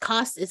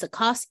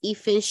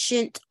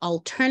cost-efficient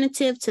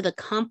alternative to the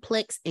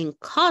complex and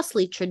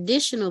costly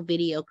traditional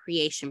video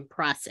creation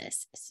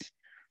processes.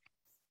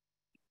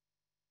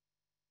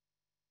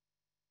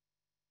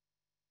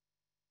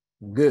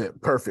 Good,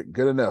 perfect,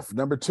 good enough.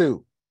 Number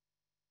 2,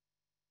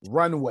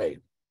 Runway.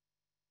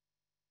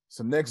 It's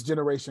a next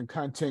generation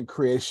content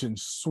creation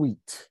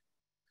suite.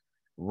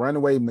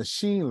 Runway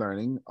machine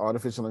learning,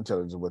 artificial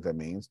intelligence, what that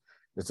means.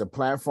 It's a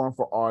platform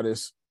for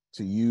artists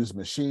to use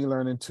machine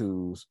learning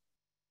tools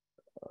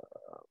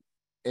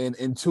in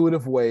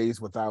intuitive ways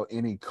without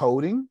any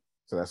coding.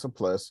 So that's a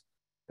plus.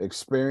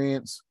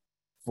 Experience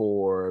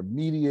for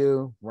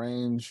media,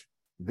 range,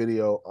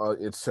 video,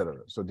 etc.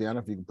 So Deanna,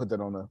 if you can put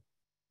that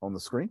on the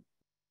screen,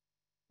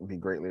 would be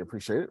greatly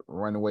appreciated.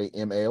 Runway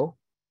ML.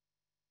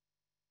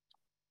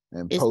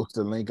 And post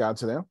the link out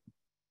to them.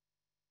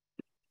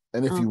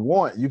 And if you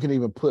want, you can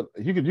even put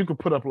you could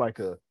put up like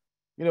a,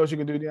 you know what you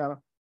can do, Deanna?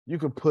 You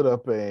could put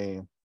up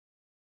you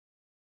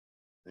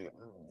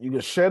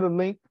can share the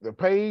link, the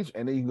page,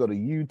 and then you can go to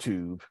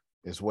YouTube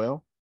as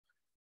well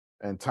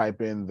and type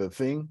in the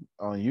thing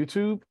on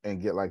YouTube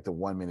and get like the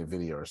 1-minute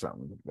video or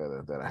something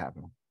that'll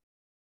happen.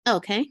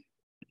 Okay.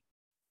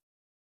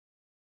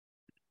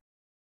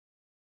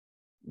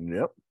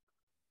 Yep.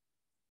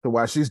 So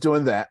while she's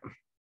doing that,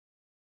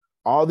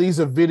 all these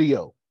are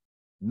video.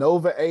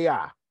 Nova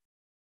AI.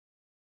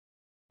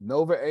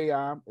 Nova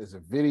AI is a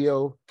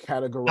video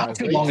categorization. Not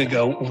too long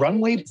ago,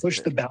 Runway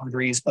pushed the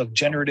boundaries of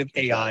generative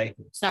AI.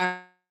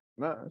 Sorry.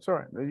 No, it's all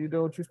right. You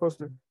do what you're supposed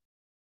to do.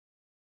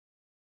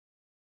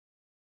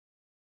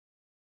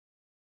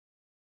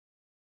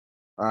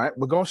 All right,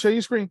 we're going to share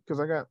your screen because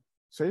I got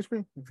share your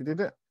screen if you did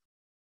that.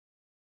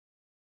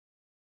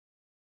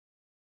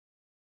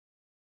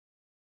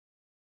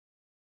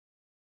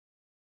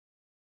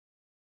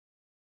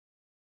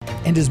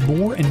 And as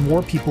more and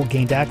more people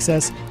gained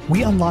access,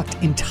 we unlocked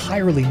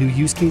entirely new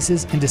use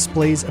cases and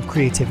displays of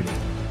creativity.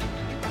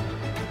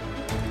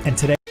 And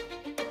today,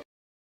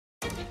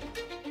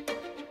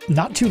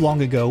 not too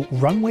long ago,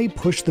 Runway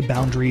pushed the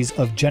boundaries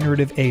of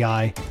generative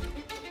AI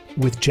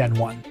with Gen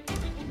 1,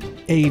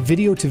 a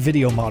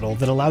video-to-video model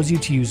that allows you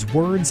to use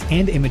words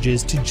and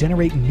images to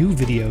generate new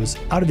videos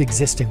out of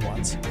existing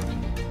ones.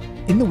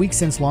 In the week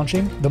since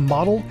launching, the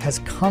model has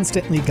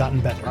constantly gotten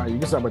better. All right, you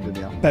can start with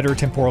Danielle. Better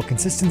temporal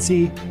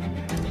consistency.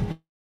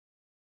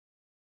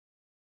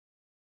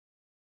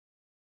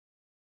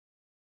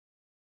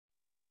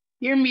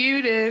 You're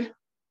muted.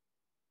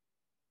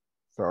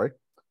 Sorry.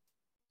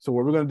 So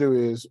what we're going to do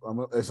is,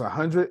 it's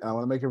 100, and I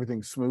want to make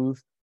everything smooth.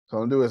 So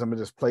what I'm going to do is I'm going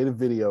to just play the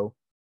video,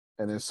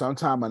 and then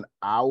sometime an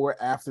hour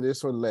after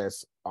this or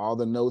less, all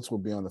the notes will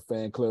be on the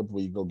fan club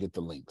where you go get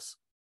the links.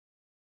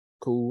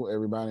 Cool,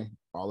 everybody?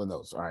 All the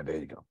notes. All right, there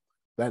you go.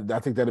 I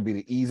think that'll be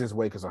the easiest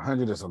way because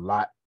 100 is a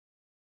lot.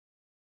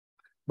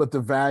 But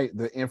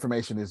the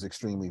information is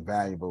extremely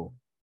valuable.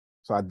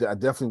 So I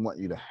definitely want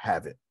you to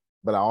have it.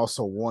 But I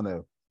also want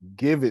to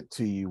give it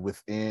to you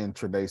within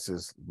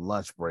Tredace's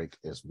lunch break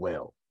as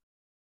well.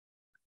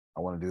 I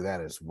want to do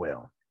that as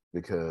well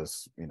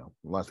because,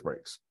 lunch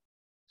breaks.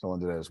 So I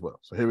want to do that as well.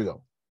 So here we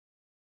go.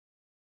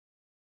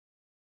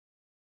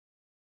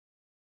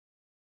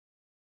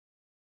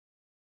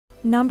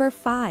 Number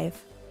 5.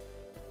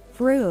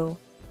 Vroo.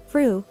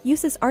 Vroo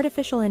uses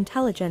artificial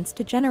intelligence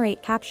to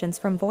generate captions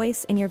from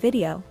voice in your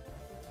video.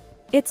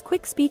 Its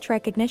quick speech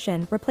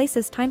recognition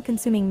replaces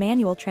time-consuming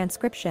manual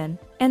transcription,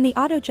 and the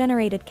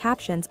auto-generated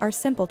captions are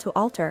simple to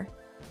alter.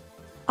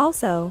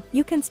 Also,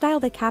 you can style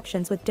the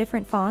captions with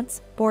different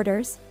fonts,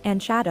 borders,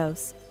 and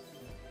shadows.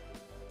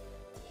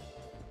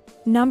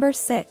 Number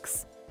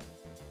 6.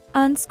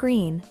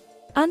 Unscreen.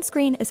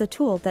 Unscreen is a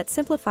tool that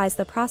simplifies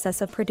the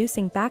process of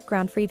producing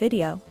background-free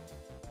video.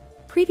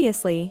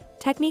 Previously,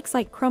 techniques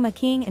like chroma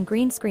keying and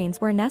green screens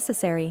were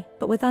necessary,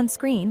 but with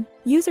Unscreen,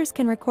 users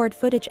can record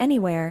footage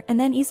anywhere and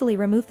then easily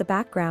remove the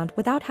background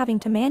without having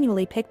to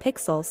manually pick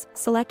pixels,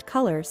 select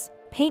colors,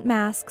 paint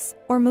masks,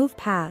 or move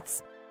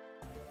paths.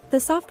 The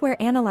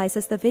software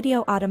analyzes the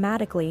video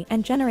automatically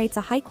and generates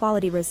a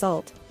high-quality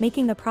result,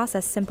 making the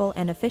process simple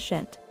and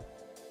efficient.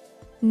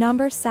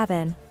 Number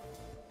 7.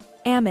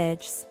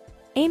 Amages.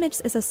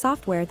 Amix is a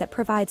software that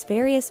provides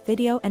various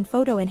video and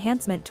photo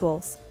enhancement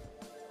tools.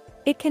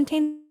 It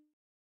contains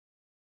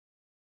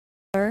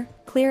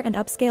clear and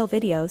upscale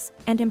videos,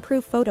 and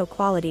improve photo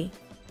quality.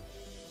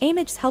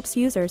 Amix helps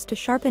users to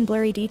sharpen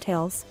blurry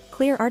details,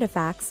 clear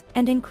artifacts,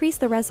 and increase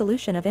the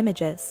resolution of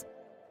images.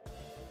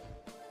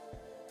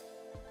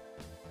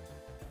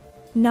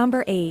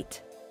 Number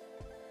 8.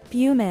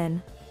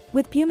 Bumin.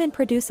 With Bumin,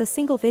 produce a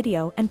single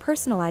video and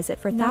personalize it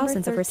for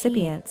thousands of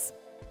recipients.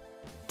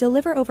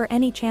 Deliver over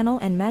any channel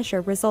and measure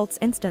results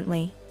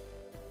instantly.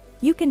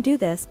 You can do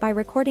this by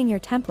recording your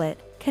template,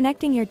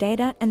 connecting your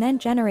data, and then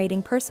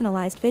generating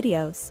personalized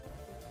videos.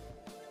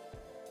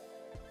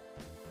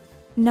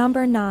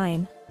 Number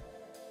 9.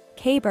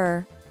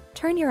 Kaber.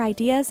 Turn your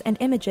ideas and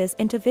images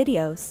into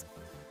videos.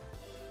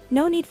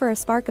 No need for a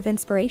spark of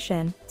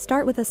inspiration.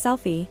 Start with a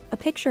selfie, a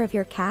picture of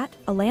your cat,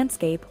 a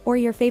landscape, or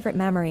your favorite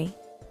memory.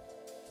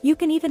 You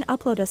can even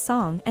upload a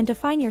song and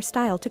define your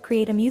style to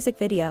create a music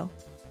video.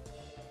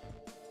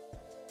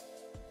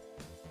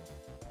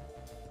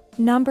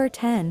 Number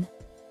 10.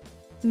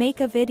 Make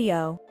a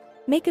Video.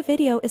 Make a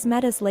Video is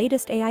Meta's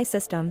latest AI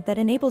system that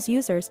enables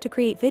users to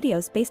create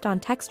videos based on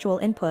textual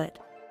input.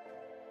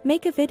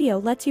 Make a Video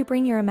lets you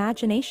bring your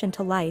imagination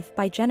to life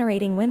by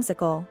generating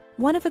whimsical,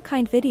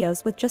 one-of-a-kind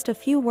videos with just a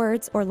few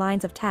words or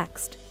lines of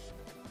text.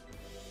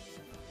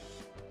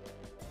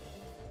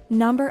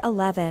 Number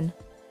 11.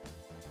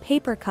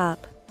 Papercup.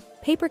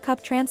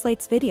 Papercup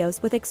translates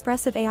videos with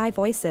expressive AI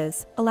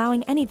voices,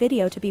 allowing any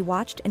video to be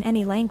watched in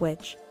any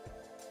language.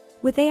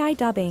 With AI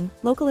dubbing,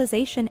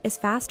 localization is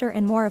faster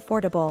and more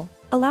affordable,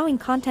 allowing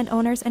content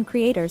owners and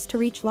creators to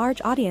reach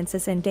large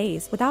audiences in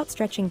days without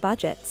stretching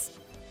budgets.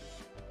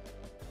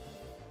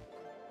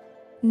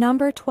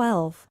 Number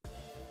 12.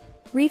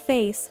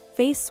 Reface,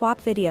 Face Swap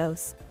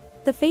Videos.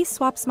 The Face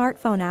Swap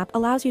smartphone app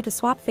allows you to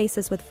swap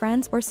faces with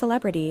friends or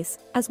celebrities,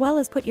 as well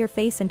as put your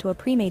face into a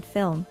pre-made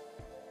film.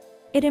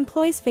 It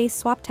employs face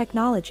swap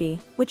technology,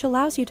 which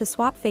allows you to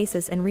swap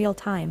faces in real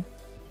time.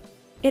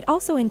 It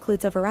also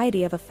includes a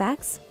variety of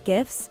effects,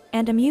 GIFs,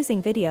 and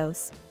amusing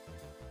videos.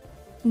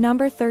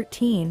 Number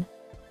 13.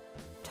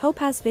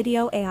 Topaz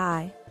Video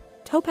AI.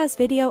 Topaz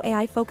Video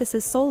AI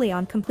focuses solely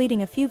on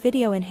completing a few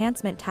video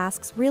enhancement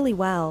tasks really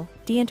well: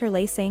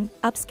 deinterlacing,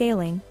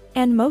 upscaling,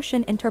 and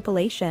motion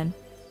interpolation.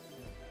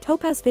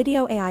 Topaz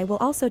Video AI will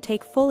also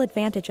take full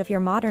advantage of your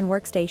modern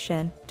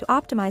workstation to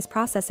optimize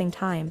processing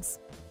times.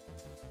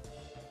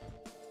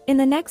 In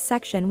the next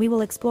section, we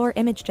will explore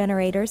image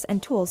generators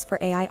and tools for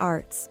AI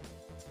arts.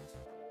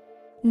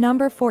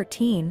 Number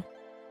 14.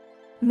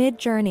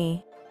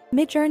 Midjourney.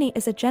 Midjourney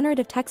is a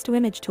generative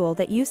text-to-image tool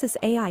that uses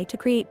AI to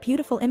create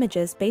beautiful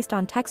images based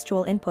on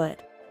textual input.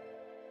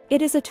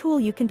 It is a tool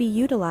you can be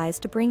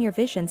utilized to bring your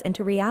visions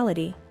into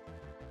reality.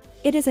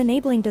 It is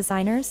enabling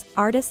designers,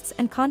 artists,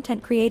 and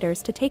content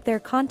creators to take their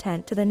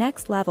content to the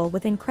next level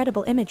with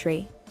incredible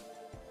imagery.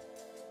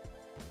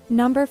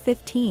 Number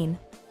 15.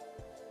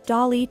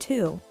 DALL-E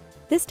 2.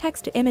 This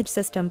text-to-image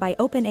system by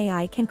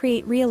OpenAI can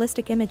create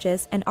realistic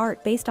images and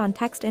art based on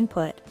text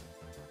input.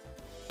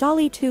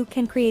 DALL-E 2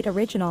 can create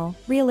original,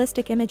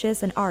 realistic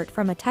images and art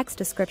from a text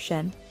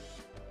description.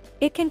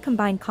 It can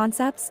combine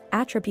concepts,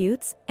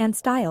 attributes, and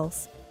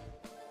styles.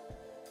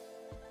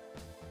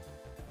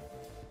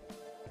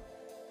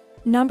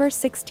 Number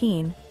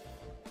 16.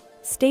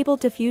 Stable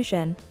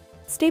Diffusion.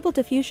 Stable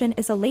Diffusion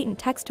is a latent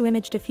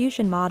text-to-image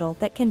diffusion model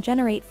that can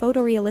generate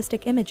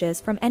photorealistic images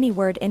from any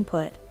word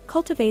input,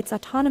 cultivates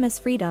autonomous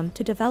freedom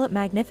to develop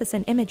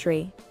magnificent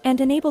imagery,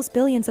 and enables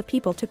billions of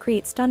people to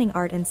create stunning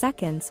art in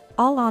seconds,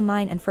 all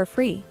online and for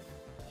free.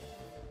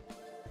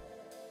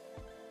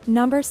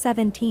 Number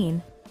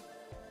 17.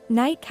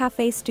 Night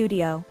Cafe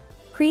Studio.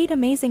 Create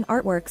amazing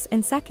artworks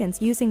in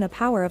seconds using the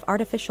power of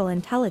artificial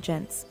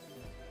intelligence.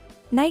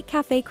 Night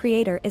Cafe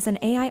Creator is an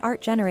AI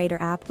art generator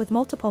app with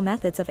multiple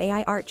methods of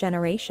AI art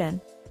generation.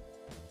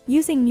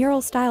 Using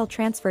neural style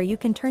transfer, you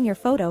can turn your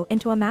photo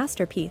into a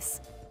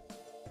masterpiece.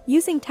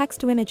 Using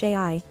text-to-image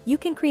AI, you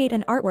can create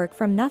an artwork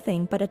from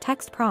nothing but a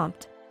text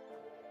prompt.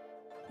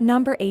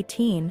 Number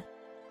 18.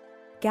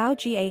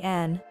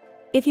 GAN.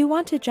 If you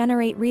want to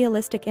generate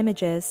realistic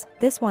images,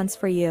 this one's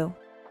for you.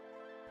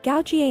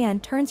 GAN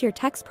turns your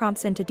text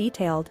prompts into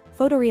detailed,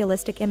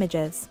 photorealistic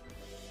images.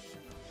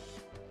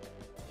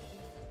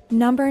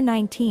 Number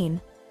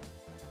 19.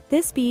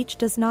 This beach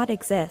does not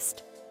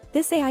exist.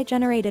 This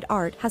AI-generated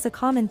art has a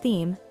common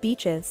theme: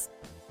 beaches.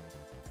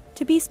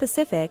 To be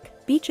specific,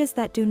 beaches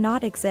that do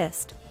not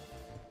exist.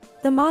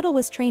 The model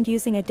was trained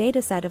using a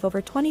dataset of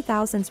over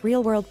 20,000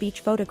 real-world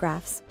beach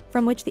photographs,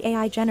 from which the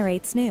AI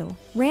generates new,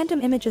 random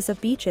images of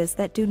beaches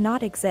that do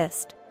not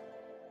exist.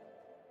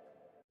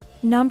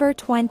 Number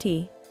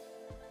 20.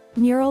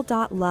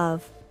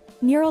 Neural.love.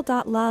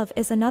 Neural.love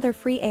is another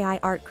free AI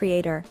art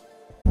creator.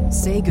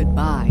 Say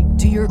goodbye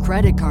to your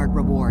credit card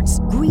rewards.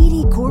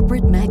 Greedy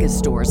corporate mega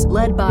stores,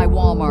 led by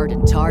Walmart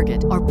and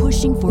Target, are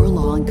pushing for a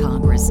law in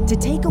Congress to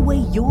take away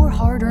your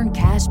hard-earned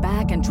cash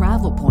back and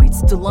travel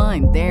points to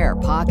line their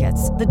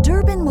pockets. The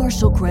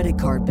Durbin-Marshall credit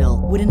card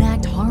bill would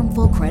enact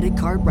harmful credit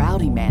card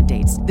routing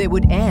mandates that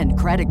would end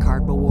credit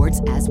card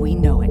rewards as we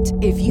know it.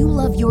 If you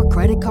love your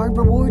credit card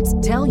rewards,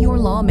 tell your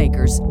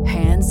lawmakers,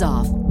 hands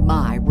off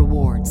my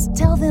rewards.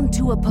 Tell them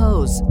to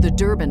oppose the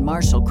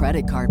Durbin-Marshall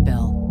credit card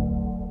bill.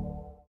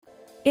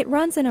 It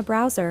runs in a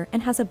browser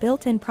and has a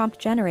built-in prompt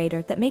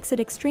generator that makes it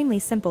extremely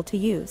simple to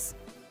use.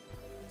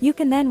 You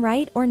can then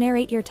write or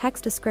narrate your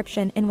text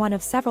description in one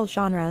of several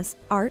genres: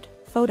 art,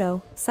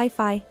 photo,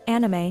 sci-fi,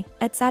 anime,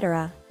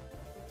 etc.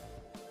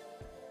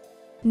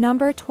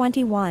 Number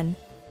 21.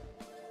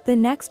 The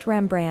Next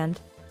Rembrandt.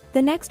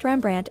 The Next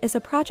Rembrandt is a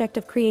project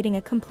of creating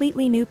a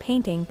completely new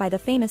painting by the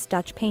famous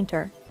Dutch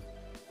painter.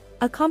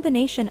 A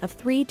combination of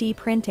 3D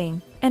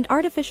printing and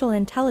artificial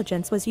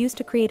intelligence was used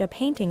to create a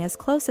painting as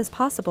close as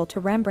possible to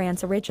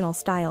Rembrandt's original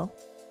style.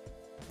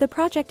 The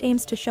project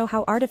aims to show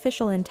how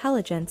artificial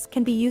intelligence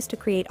can be used to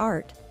create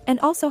art, and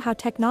also how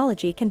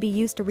technology can be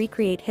used to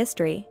recreate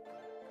history.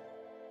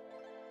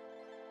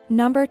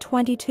 Number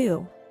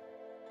 22.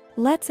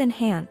 Let's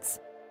Enhance.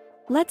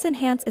 Let's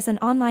Enhance is an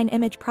online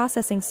image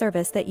processing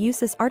service that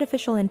uses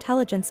artificial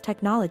intelligence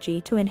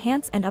technology to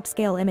enhance and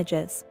upscale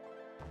images.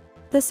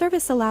 The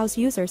service allows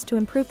users to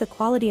improve the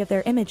quality of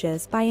their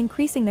images by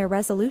increasing their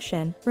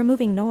resolution,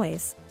 removing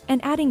noise,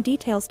 and adding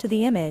details to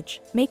the image,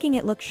 making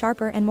it look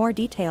sharper and more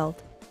detailed.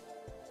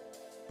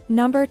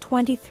 Number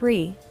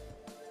 23.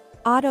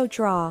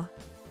 AutoDraw.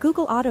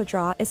 Google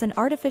AutoDraw is an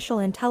artificial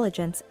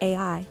intelligence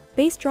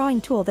 (AI)-based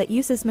drawing tool that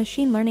uses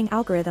machine learning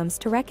algorithms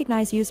to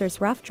recognize users'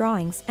 rough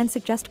drawings and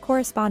suggest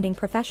corresponding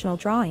professional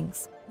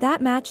drawings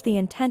that match the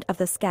intent of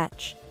the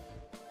sketch.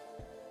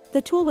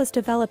 The tool was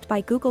developed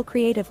by Google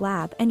Creative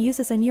Lab and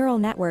uses a neural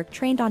network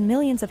trained on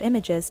millions of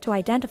images to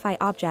identify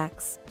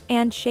objects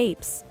and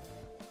shapes.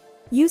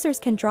 Users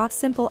can draw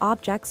simple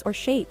objects or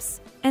shapes,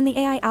 and the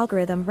AI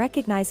algorithm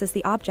recognizes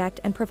the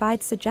object and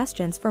provides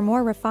suggestions for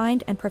more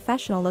refined and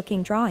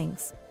professional-looking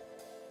drawings.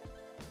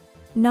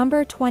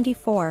 Number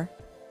 24.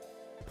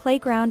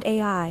 Playground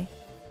AI.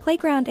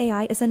 Playground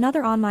AI is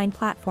another online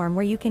platform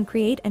where you can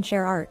create and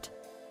share art.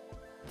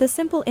 The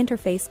simple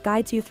interface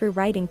guides you through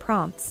writing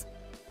prompts.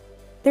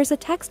 There's a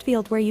text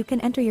field where you can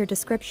enter your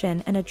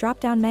description and a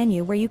drop-down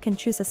menu where you can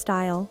choose a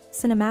style,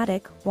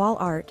 cinematic, wall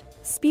art,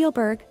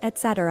 Spielberg,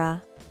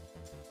 etc.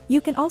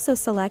 You can also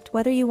select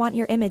whether you want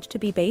your image to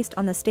be based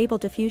on the Stable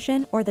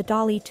Diffusion or the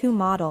DALL-E 2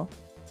 model.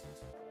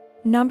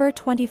 Number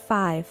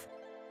 25.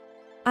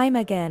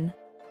 Imagen.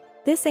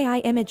 This AI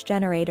image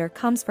generator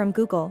comes from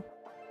Google.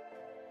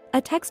 A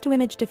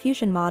text-to-image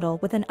diffusion model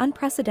with an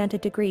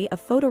unprecedented degree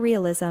of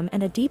photorealism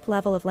and a deep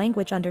level of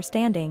language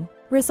understanding,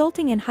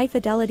 resulting in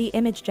high-fidelity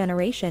image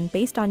generation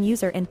based on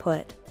user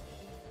input.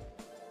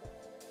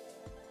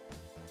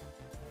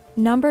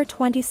 Number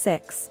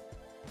 26.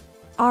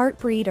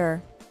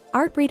 ArtBreeder.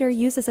 ArtBreeder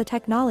uses a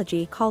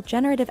technology called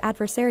generative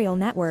adversarial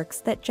networks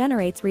that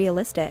generates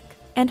realistic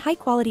and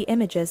high-quality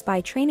images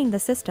by training the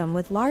system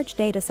with large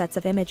datasets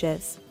of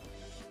images.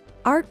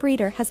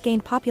 ArtBreeder has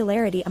gained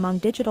popularity among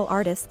digital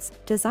artists,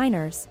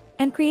 designers,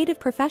 and creative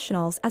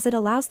professionals as it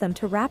allows them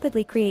to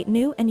rapidly create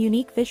new and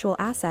unique visual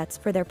assets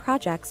for their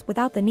projects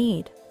without the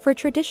need for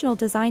traditional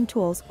design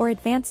tools or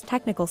advanced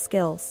technical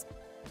skills.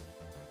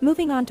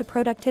 Moving on to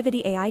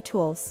productivity AI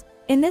tools.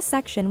 In this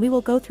section we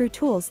will go through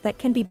tools that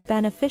can be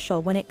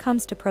beneficial when it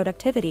comes to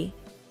productivity.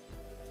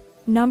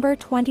 Number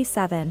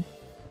 27.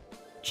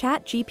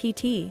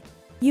 ChatGPT.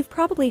 You've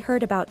probably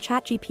heard about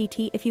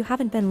ChatGPT if you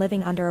haven't been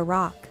living under a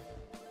rock.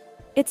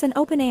 It's an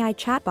OpenAI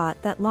chatbot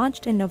that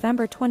launched in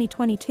November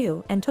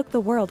 2022 and took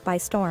the world by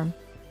storm.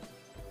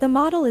 The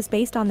model is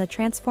based on the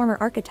Transformer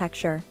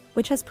architecture,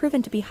 which has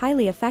proven to be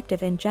highly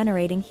effective in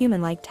generating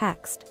human-like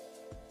text.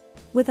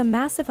 With a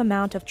massive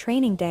amount of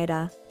training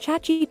data,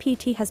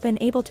 ChatGPT has been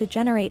able to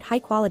generate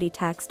high-quality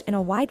text in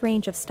a wide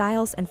range of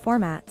styles and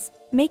formats,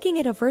 making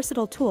it a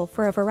versatile tool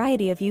for a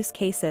variety of use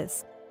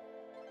cases.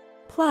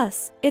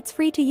 Plus, it's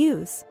free to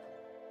use.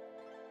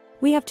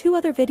 We have 2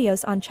 other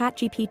videos on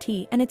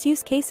ChatGPT and its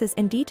use cases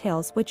in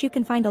details, which you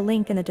can find a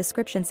link in the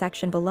description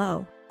section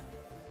below.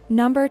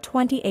 Number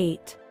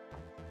 28.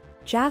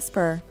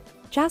 Jasper.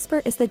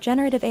 Jasper is the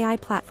generative AI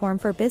platform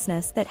for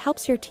business that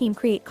helps your team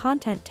create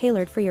content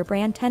tailored for your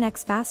brand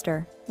 10x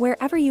faster,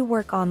 wherever you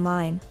work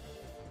online.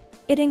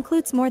 It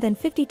includes more than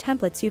 50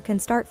 templates you can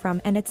start from,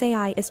 and its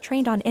AI is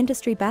trained on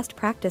industry best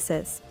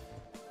practices.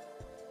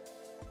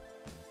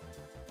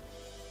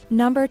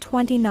 Number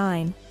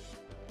 29.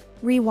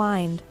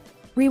 Rewind.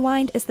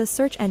 Rewind is the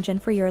search engine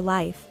for your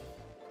life.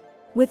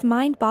 With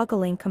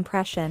mind-boggling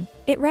compression,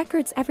 it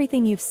records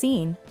everything you've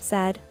seen,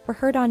 said, or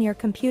heard on your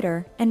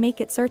computer, and make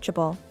it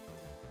searchable.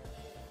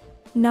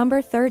 Number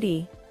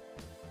 30.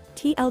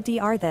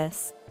 TLDR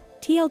This.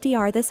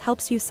 TLDR This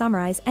helps you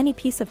summarize any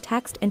piece of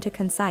text into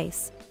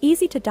concise,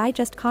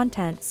 easy-to-digest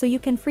content so you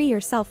can free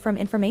yourself from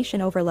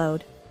information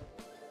overload.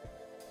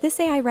 This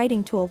AI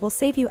writing tool will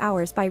save you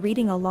hours by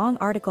reading a long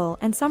article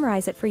and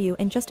summarize it for you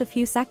in just a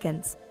few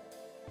seconds.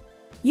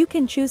 You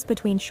can choose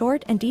between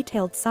short and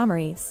detailed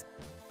summaries.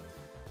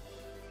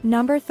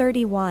 Number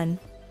 31.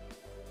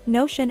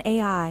 Notion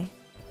AI.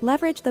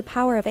 Leverage the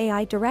power of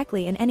AI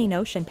directly in any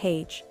Notion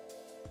page.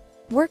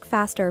 Work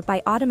faster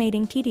by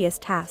automating tedious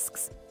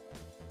tasks.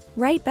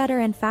 Write better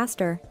and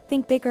faster,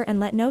 think bigger, and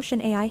let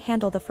Notion AI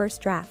handle the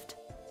first draft.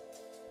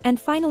 And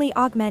finally,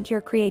 augment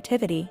your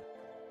creativity.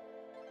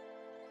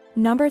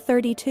 Number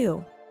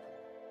 32.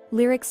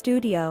 Lyric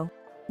Studio.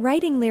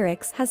 Writing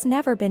lyrics has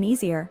never been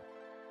easier.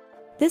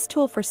 This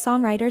tool for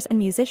songwriters and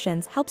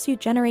musicians helps you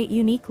generate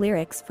unique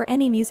lyrics for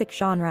any music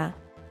genre.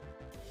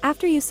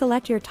 After you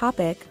select your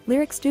topic,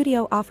 Lyric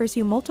Studio offers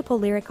you multiple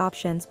lyric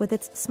options with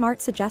its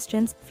Smart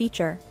Suggestions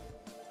feature.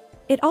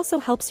 It also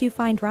helps you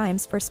find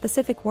rhymes for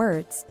specific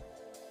words.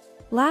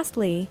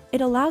 Lastly,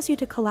 it allows you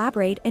to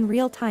collaborate in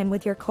real time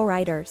with your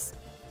co-writers.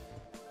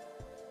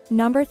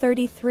 Number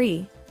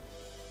 33.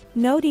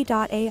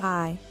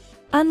 Noti.ai.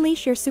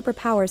 Unleash your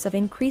superpowers of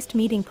increased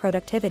meeting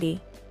productivity.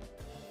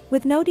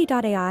 With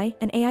Noti.ai,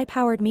 an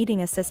AI-powered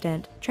meeting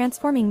assistant,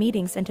 transforming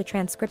meetings into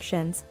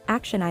transcriptions,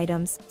 action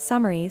items,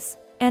 summaries,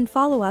 and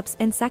follow-ups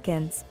in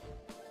seconds.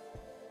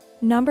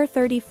 Number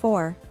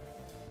 34.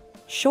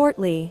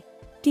 Shortly.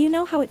 Do you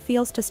know how it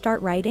feels to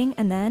start writing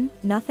and then,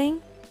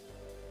 nothing?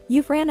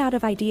 You've ran out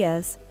of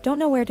ideas, don't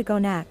know where to go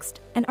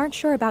next, and aren't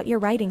sure about your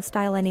writing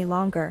style any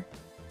longer.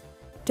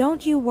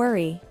 Don't you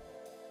worry.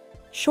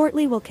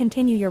 Shortly will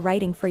continue your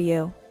writing for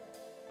you.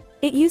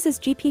 It uses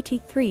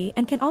GPT-3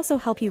 and can also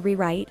help you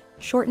rewrite,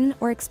 shorten,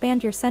 or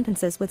expand your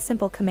sentences with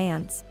simple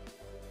commands.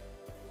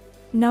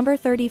 Number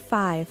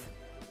 35.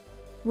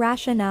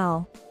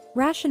 Rationale.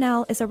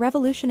 Rationale is a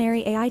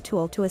revolutionary AI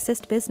tool to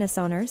assist business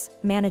owners,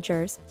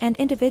 managers, and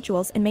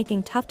individuals in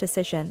making tough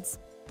decisions.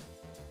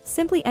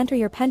 Simply enter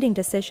your pending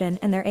decision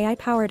and their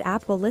AI-powered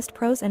app will list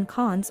pros and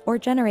cons or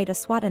generate a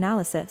SWOT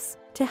analysis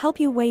to help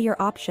you weigh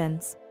your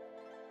options.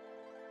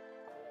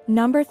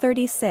 Number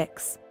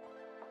 36.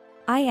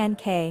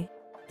 INK.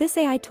 This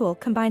AI tool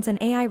combines an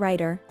AI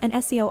writer, an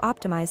SEO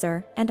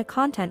optimizer, and a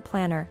content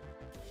planner.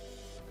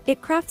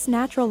 It crafts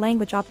natural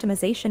language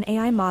optimization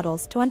AI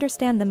models to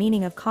understand the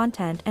meaning of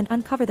content and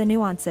uncover the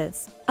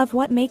nuances of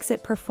what makes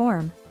it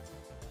perform.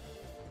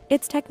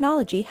 Its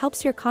technology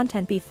helps your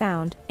content be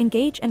found,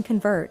 engage, and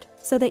convert,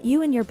 so that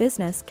you and your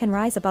business can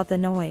rise above the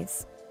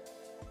noise.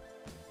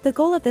 The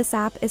goal of this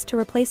app is to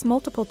replace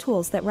multiple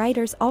tools that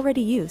writers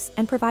already use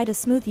and provide a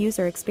smooth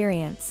user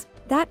experience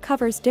that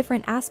covers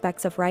different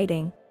aspects of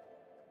writing.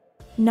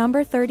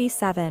 Number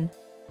 37.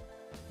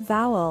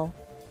 Vowel.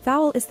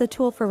 Vowel is the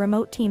tool for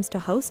remote teams to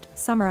host,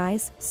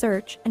 summarize,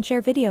 search, and share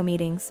video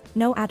meetings,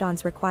 no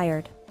add-ons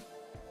required.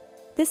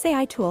 This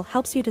AI tool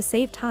helps you to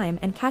save time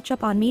and catch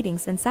up on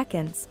meetings in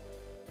seconds.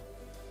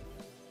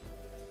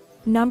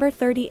 Number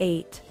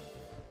 38.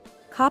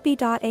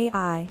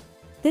 Copy.ai.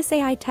 This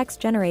AI text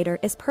generator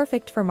is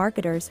perfect for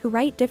marketers who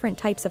write different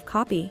types of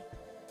copy.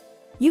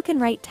 You can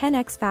write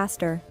 10x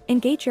faster,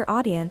 engage your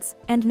audience,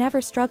 and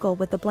never struggle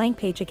with the blank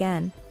page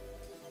again.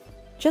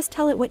 Just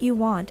tell it what you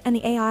want and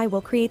the AI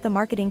will create the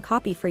marketing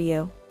copy for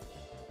you.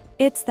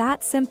 It's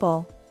that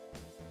simple.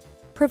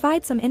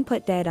 Provide some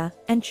input data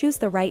and choose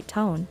the right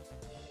tone.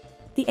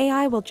 The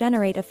AI will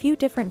generate a few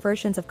different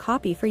versions of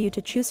copy for you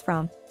to choose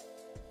from.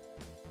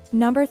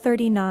 Number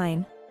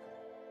 39.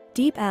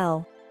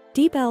 DeepL.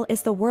 DeepL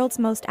is the world's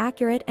most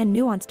accurate and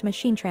nuanced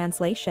machine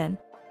translation.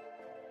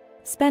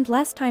 Spend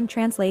less time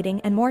translating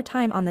and more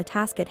time on the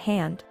task at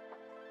hand.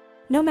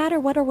 No matter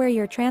what or where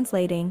you're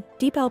translating,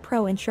 DeepL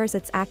Pro ensures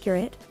it's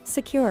accurate,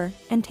 secure,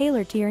 and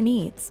tailored to your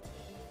needs.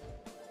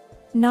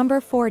 Number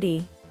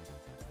 40.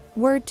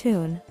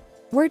 WordTune.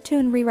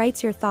 WordTune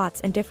rewrites your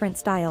thoughts in different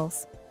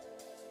styles.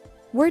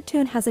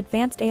 WordTune has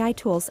advanced AI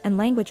tools and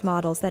language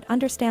models that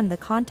understand the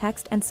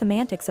context and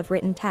semantics of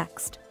written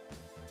text.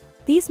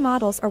 These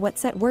models are what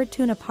set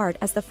WordTune apart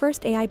as the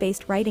first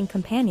AI-based writing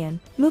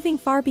companion, moving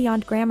far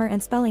beyond grammar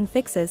and spelling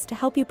fixes to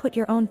help you put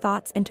your own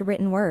thoughts into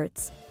written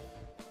words.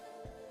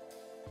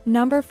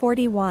 Number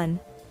 41.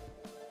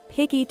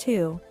 Piggy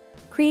 2.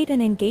 Create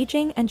an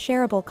engaging and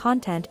shareable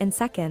content in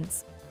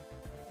seconds.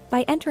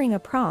 By entering a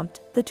prompt,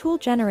 the tool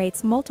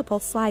generates multiple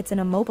slides in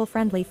a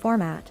mobile-friendly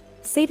format,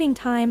 saving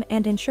time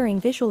and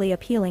ensuring visually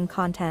appealing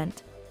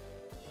content.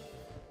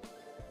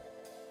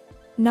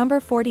 Number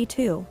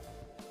 42.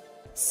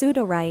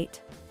 Sudowrite.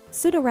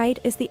 Sudowrite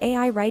is the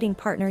AI writing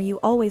partner you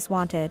always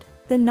wanted,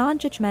 the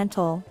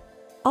non-judgmental,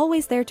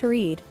 always there to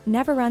read,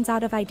 never runs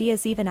out of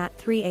ideas even at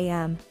 3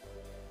 a.m.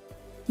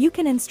 You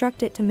can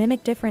instruct it to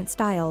mimic different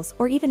styles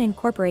or even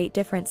incorporate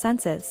different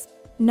senses.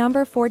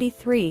 Number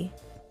 43.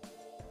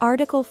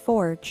 Article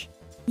Forge.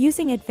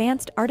 Using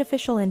advanced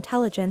artificial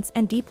intelligence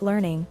and deep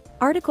learning,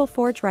 Article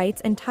Forge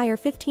writes entire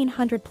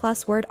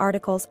 1,500+ word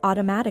articles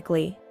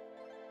automatically.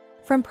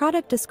 From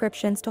product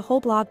descriptions to whole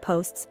blog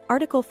posts,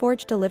 Article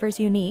Forge delivers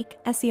unique,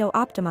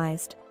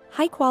 SEO-optimized,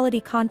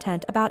 high-quality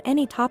content about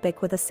any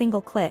topic with a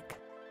single click.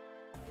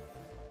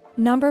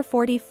 Number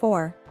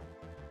 44.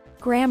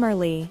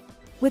 Grammarly.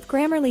 With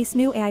Grammarly's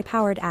new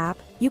AI-powered app,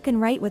 you can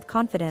write with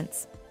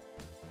confidence.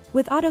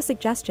 With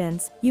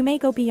auto-suggestions, you may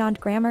go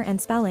beyond grammar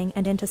and spelling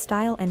and into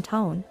style and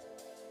tone.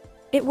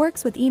 It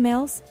works with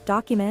emails,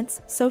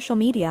 documents, social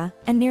media,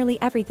 and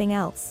nearly everything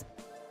else.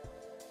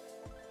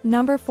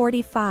 Number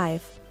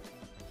 45.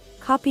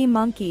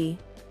 CopyMonkey.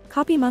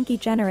 CopyMonkey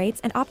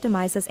generates and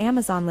optimizes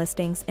Amazon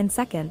listings in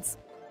seconds.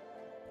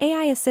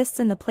 AI assists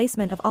in the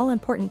placement of all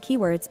important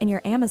keywords in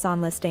your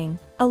Amazon listing,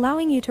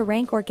 allowing you to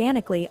rank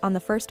organically on the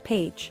first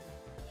page.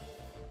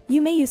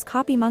 You may use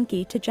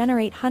CopyMonkey to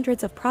generate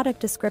hundreds of product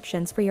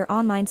descriptions for your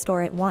online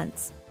store at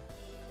once.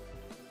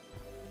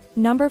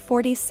 Number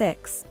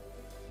 46.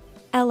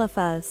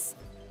 Elifaz.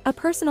 A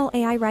personal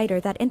AI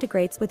writer that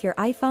integrates with your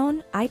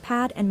iPhone,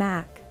 iPad, and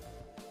Mac.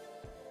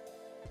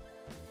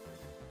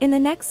 In the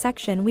next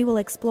section we will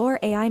explore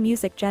AI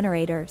music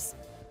generators.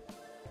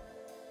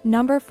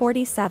 Number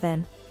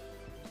 47.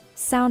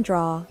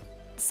 SoundDraw.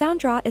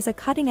 SoundDraw is a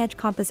cutting-edge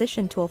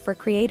composition tool for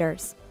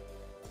creators.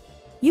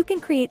 You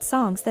can create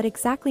songs that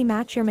exactly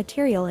match your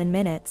material in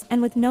minutes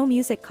and with no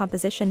music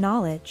composition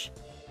knowledge.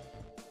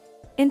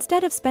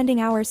 Instead of spending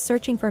hours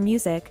searching for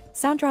music,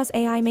 SoundDraw's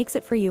AI makes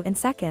it for you in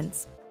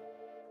seconds.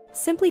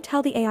 Simply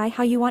tell the AI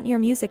how you want your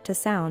music to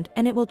sound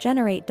and it will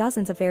generate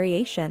dozens of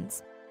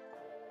variations.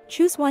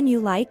 Choose one you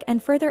like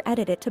and further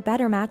edit it to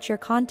better match your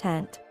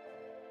content.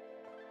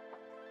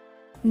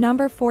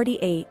 Number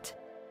 48.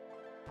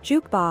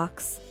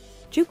 Jukebox.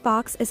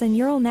 Jukebox is a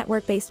neural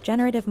network-based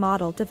generative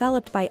model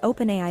developed by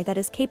OpenAI that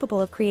is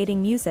capable of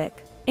creating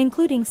music,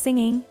 including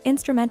singing,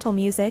 instrumental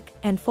music,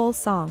 and full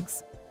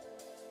songs.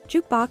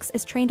 Jukebox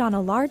is trained on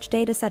a large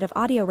dataset of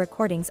audio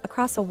recordings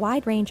across a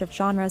wide range of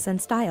genres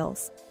and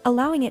styles,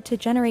 allowing it to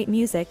generate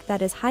music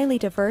that is highly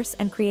diverse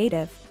and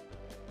creative.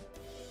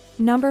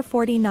 Number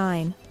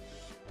 49.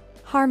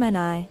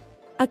 Harmony.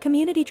 A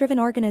community-driven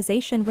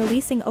organization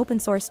releasing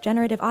open-source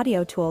generative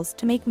audio tools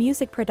to make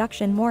music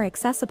production more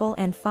accessible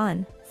and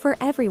fun for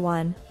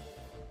everyone.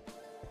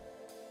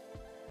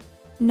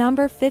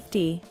 Number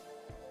 50.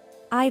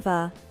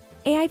 AIVA.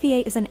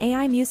 AIVA is an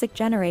AI music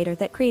generator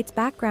that creates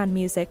background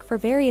music for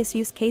various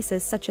use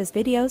cases such as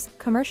videos,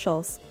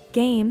 commercials,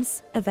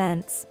 games,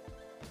 events.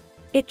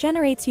 It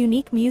generates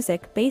unique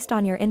music based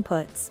on your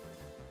inputs.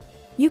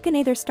 You can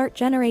either start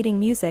generating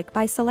music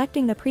by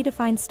selecting the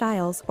predefined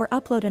styles or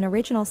upload an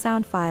original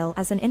sound file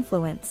as an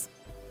influence.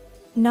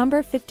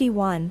 Number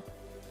 51.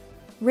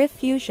 Riff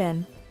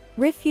Fusion.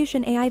 Riff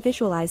Fusion AI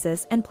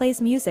visualizes and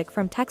plays music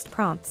from text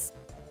prompts.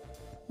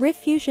 Riff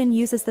Fusion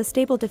uses the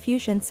Stable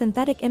Diffusion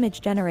synthetic image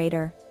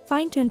generator,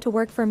 fine-tuned to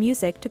work for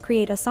music to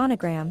create a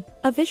sonogram,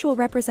 a visual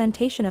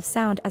representation of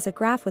sound as a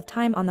graph with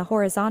time on the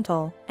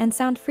horizontal and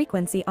sound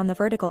frequency on the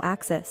vertical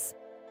axis.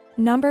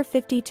 Number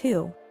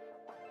 52.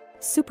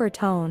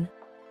 Supertone.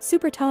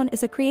 Supertone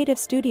is a creative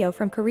studio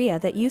from Korea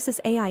that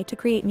uses AI to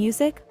create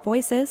music,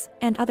 voices,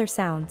 and other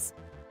sounds.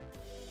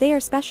 They are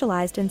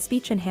specialized in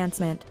speech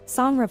enhancement,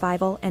 song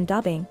revival, and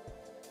dubbing.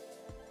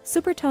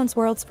 Supertone's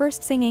world's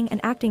first singing and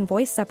acting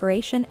voice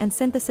separation and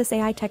synthesis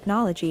AI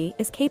technology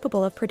is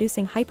capable of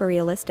producing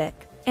hyperrealistic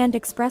and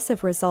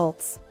expressive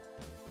results.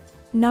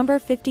 Number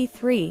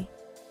 53.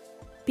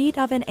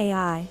 Beethoven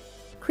AI.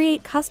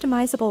 Create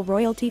customizable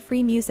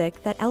royalty-free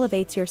music that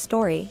elevates your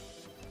story.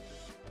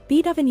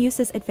 Beethoven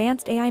uses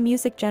advanced AI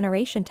music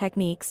generation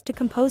techniques to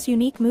compose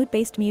unique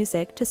mood-based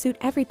music to suit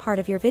every part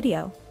of your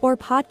video or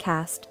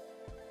podcast.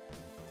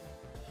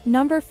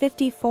 Number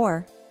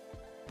 54.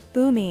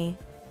 Boomy.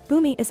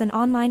 Boomy is an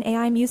online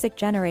AI music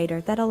generator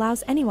that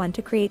allows anyone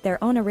to create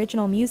their own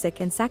original music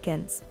in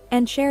seconds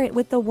and share it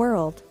with the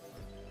world.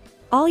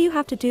 All you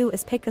have to do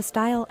is pick a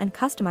style and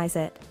customize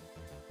it.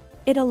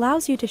 It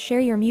allows you to share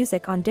your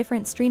music on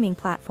different streaming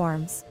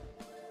platforms.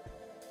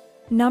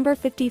 Number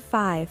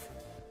 55.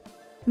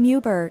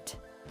 Mubert.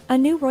 A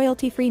new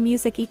royalty-free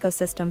music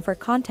ecosystem for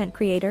content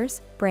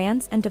creators,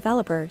 brands, and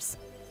developers.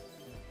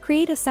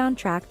 Create a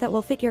soundtrack that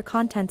will fit your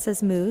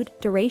content's mood,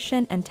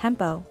 duration, and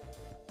tempo.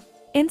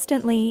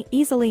 Instantly,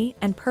 easily,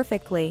 and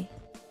perfectly.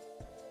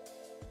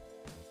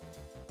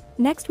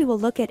 Next we will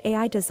look at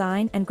AI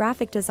design and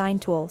graphic design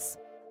tools.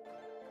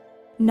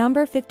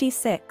 Number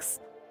 56.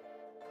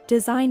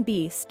 Design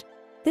Beast.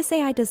 This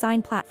AI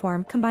design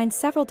platform combines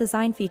several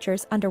design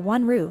features under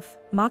one roof: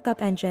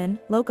 mockup engine,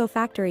 logo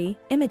factory,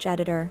 image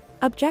editor,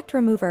 object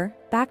remover,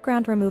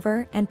 background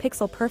remover, and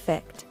pixel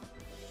perfect.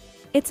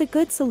 It's a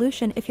good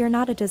solution if you're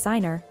not a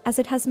designer, as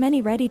it has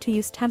many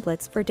ready-to-use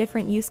templates for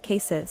different use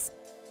cases.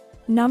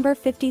 Number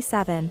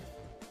 57.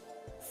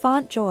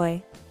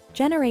 FontJoy.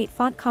 Generate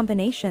font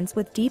combinations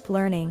with deep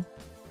learning.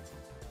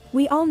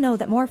 We all know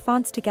that more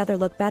fonts together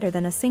look better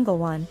than a single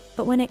one,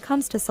 but when it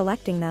comes to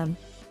selecting them,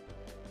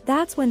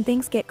 that's when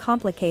things get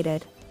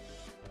complicated.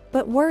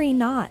 But worry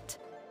not.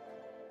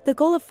 The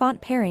goal of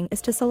font pairing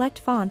is to select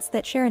fonts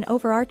that share an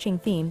overarching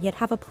theme yet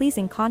have a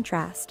pleasing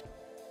contrast.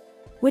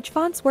 Which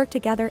fonts work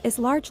together is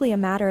largely a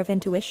matter of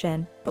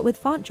intuition, but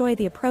with FontJoy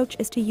the approach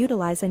is to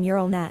utilize a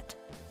neural net.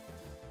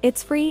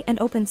 It's free and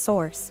open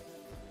source.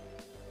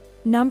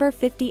 Number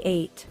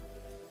 58.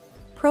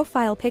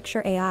 Profile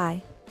Picture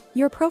AI.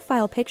 Your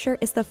profile picture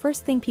is the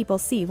first thing people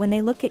see when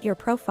they look at your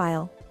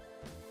profile.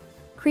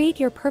 Create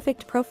your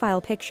perfect profile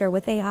picture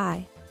with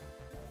AI.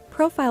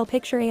 Profile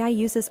Picture AI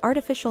uses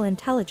artificial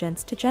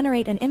intelligence to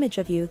generate an image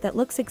of you that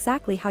looks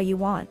exactly how you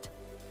want.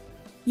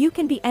 You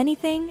can be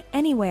anything,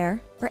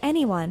 anywhere, or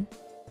anyone.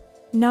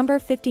 Number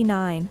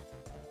 59.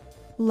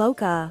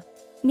 Logo.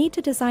 Need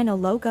to design a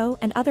logo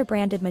and other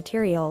branded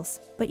materials,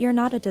 but you're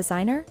not a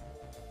designer?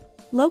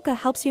 Logo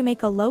helps you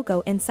make a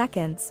logo in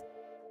seconds.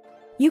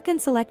 You can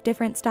select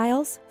different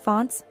styles,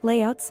 fonts,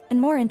 layouts,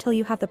 and more until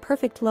you have the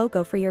perfect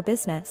logo for your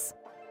business.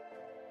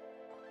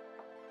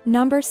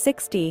 Number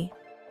 60.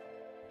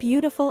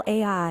 Beautiful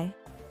AI.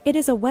 It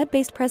is a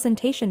web-based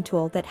presentation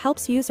tool that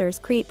helps users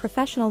create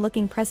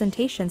professional-looking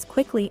presentations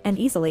quickly and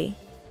easily.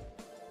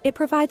 It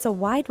provides a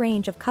wide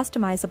range of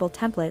customizable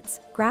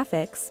templates,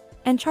 graphics,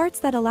 and charts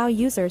that allow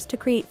users to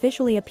create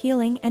visually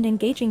appealing and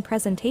engaging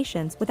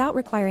presentations without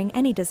requiring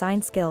any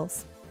design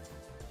skills.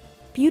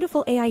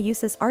 Beautiful AI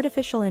uses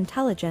artificial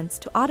intelligence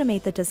to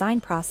automate the design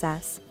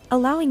process,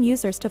 allowing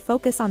users to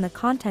focus on the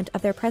content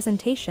of their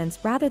presentations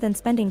rather than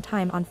spending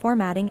time on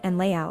formatting and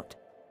layout.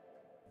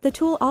 The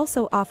tool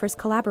also offers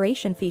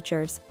collaboration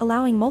features,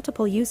 allowing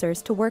multiple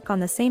users to work on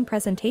the same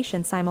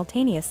presentation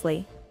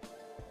simultaneously.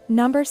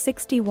 Number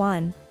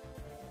 61.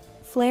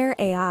 Flare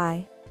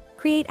AI.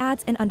 Create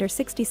ads in under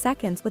 60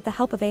 seconds with the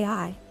help of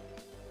AI.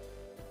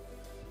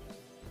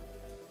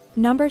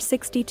 Number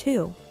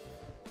 62.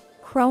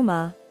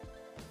 Chroma.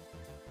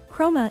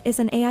 Chroma is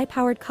an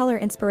AI-powered color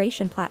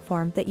inspiration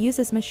platform that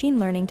uses machine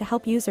learning to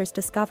help users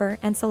discover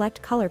and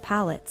select color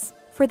palettes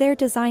for their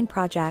design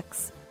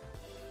projects.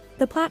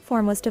 The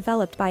platform was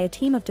developed by a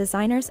team of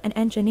designers and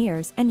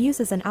engineers and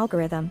uses an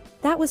algorithm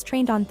that was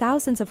trained on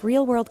thousands of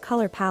real-world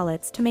color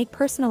palettes to make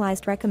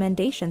personalized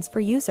recommendations for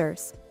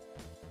users.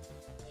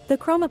 The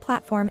Chroma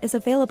platform is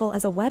available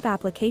as a web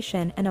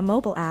application and a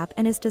mobile app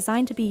and is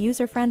designed to be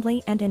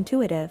user-friendly and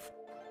intuitive.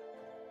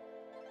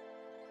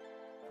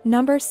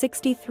 Number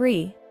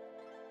 63.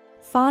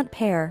 Font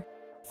Pair.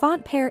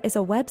 Font Pair is a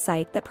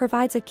website that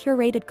provides a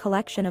curated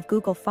collection of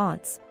Google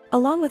fonts,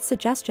 along with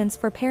suggestions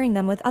for pairing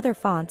them with other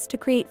fonts to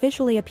create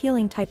visually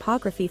appealing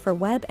typography for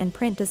web and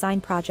print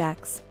design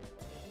projects.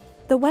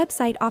 The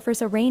website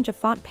offers a range of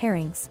font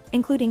pairings,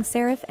 including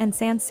serif and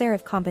sans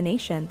serif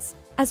combinations,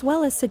 as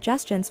well as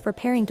suggestions for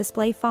pairing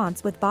display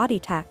fonts with body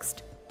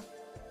text.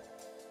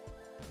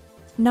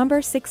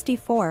 Number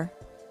 64.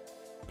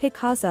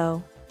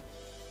 Picasso.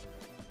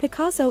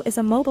 Picasso is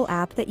a mobile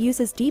app that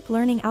uses deep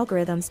learning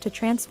algorithms to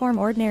transform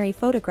ordinary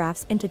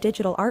photographs into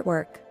digital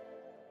artwork.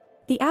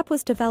 The app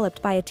was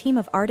developed by a team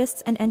of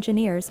artists and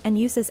engineers and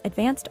uses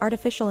advanced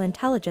artificial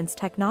intelligence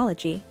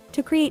technology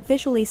to create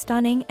visually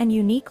stunning and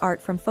unique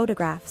art from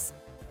photographs.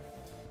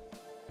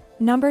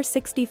 Number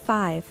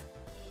 65.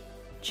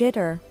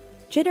 Jitter.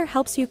 Jitter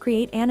helps you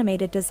create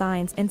animated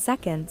designs in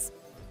seconds.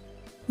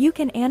 You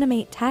can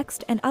animate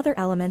text and other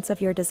elements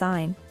of your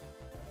design.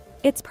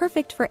 It's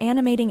perfect for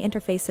animating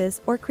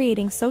interfaces or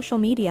creating social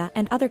media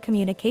and other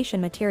communication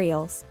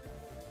materials.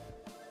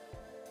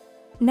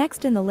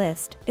 Next in the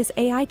list is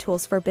AI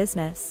tools for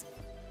business.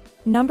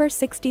 Number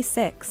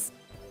 66.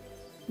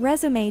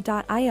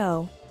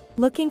 Resume.io.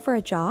 Looking for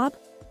a job?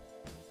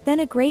 Then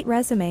a great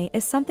resume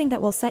is something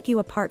that will set you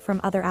apart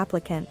from other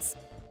applicants.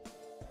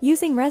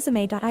 Using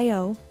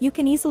Resume.io, you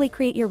can easily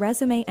create your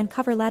resume and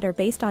cover letter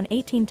based on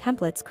 18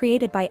 templates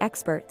created by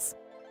experts.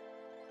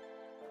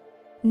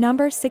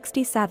 Number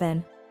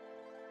 67.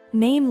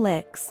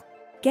 Namelix.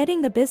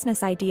 Getting the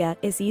business idea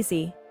is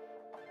easy.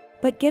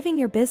 But giving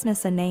your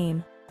business a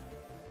name,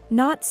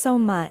 not so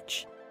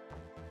much.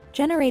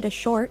 Generate a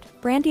short,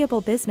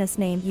 brandable business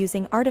name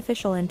using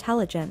artificial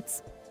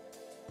intelligence.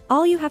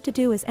 All you have to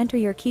do is enter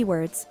your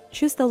keywords,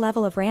 choose the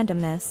level of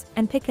randomness,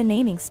 and pick a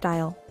naming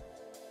style.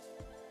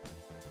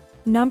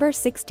 Number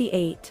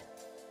 68.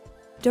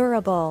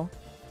 Durable.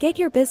 Get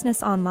your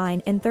business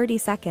online in 30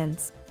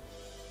 seconds.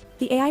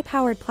 The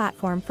AI-powered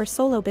platform for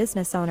solo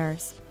business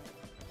owners.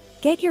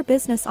 Get your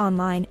business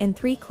online in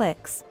 3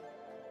 clicks.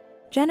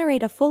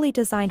 Generate a fully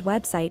designed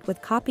website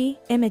with copy,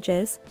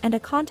 images, and a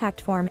contact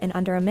form in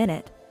under a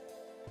minute.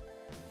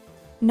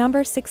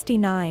 Number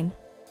 69.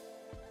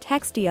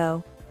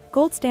 Textio.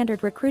 Gold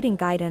standard recruiting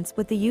guidance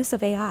with the use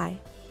of AI.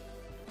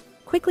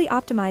 Quickly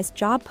optimize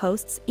job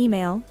posts,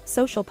 email,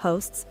 social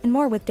posts, and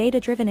more with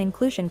data-driven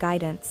inclusion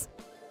guidance.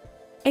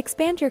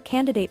 Expand your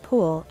candidate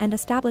pool and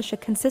establish a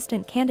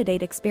consistent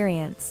candidate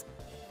experience.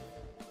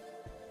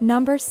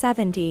 Number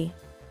 70.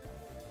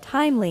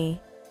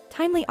 Timely.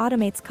 Timely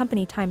automates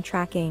company time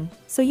tracking,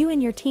 so you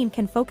and your team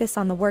can focus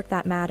on the work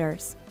that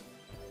matters.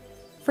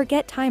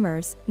 Forget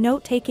timers,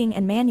 note-taking,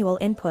 and manual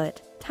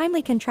input.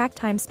 Timely can track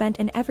time spent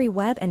in every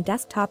web and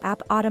desktop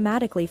app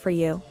automatically for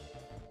you.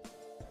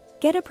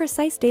 Get a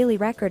precise daily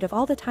record of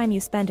all the time you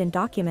spend in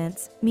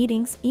documents,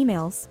 meetings,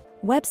 emails,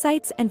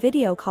 websites, and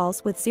video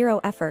calls with zero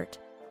effort.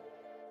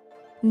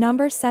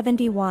 Number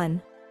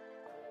 71.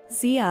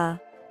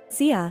 Zia.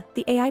 Zia,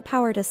 the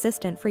AI-powered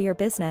assistant for your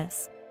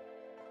business.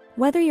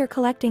 Whether you're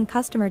collecting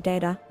customer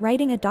data,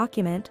 writing a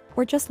document,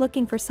 or just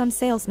looking for some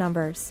sales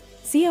numbers,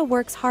 Zia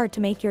works hard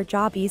to make your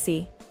job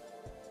easy.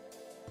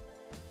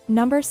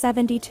 Number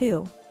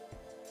 72.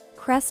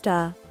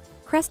 Cresta.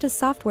 Cresta's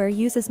software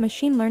uses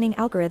machine learning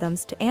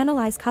algorithms to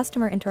analyze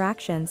customer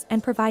interactions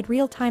and provide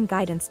real-time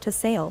guidance to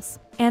sales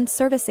and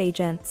service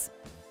agents.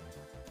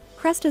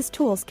 Cresta's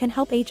tools can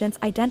help agents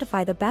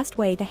identify the best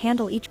way to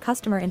handle each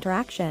customer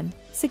interaction,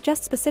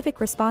 suggest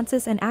specific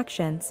responses and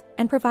actions,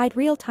 and provide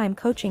real-time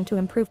coaching to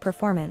improve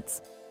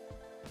performance.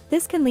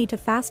 This can lead to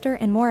faster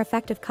and more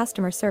effective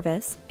customer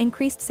service,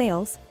 increased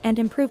sales, and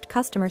improved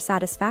customer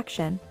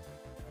satisfaction.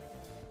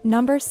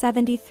 Number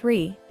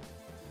 73.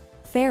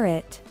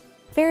 Ferret.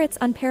 Ferret's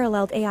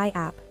unparalleled AI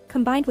app,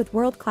 combined with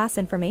world-class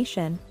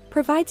information,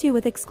 provides you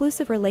with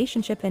exclusive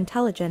relationship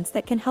intelligence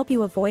that can help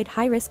you avoid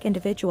high-risk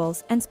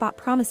individuals and spot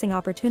promising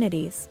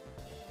opportunities.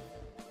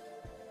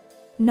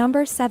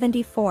 Number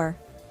 74.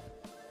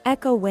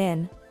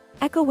 EchoWin.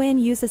 EchoWin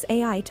uses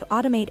AI to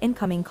automate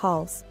incoming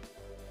calls.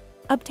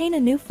 Obtain a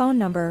new phone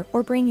number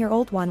or bring your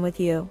old one with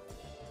you.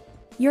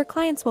 Your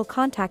clients will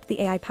contact the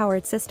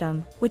AI-powered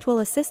system, which will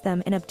assist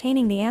them in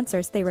obtaining the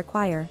answers they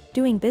require,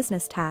 doing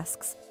business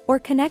tasks, or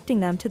connecting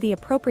them to the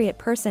appropriate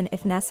person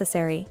if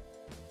necessary.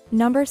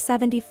 Number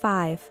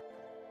 75.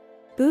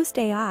 Boost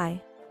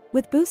AI.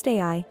 With Boost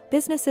AI,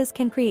 businesses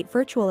can create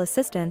virtual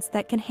assistants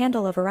that can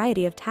handle a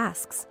variety of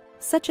tasks,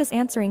 such as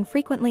answering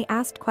frequently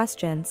asked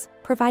questions,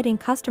 providing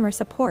customer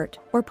support,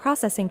 or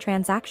processing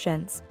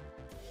transactions.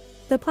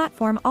 The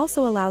platform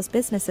also allows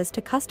businesses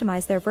to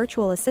customize their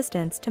virtual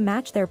assistants to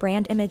match their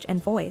brand image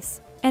and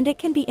voice, and it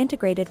can be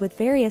integrated with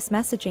various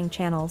messaging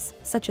channels,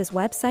 such as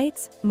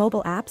websites,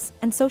 mobile apps,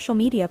 and social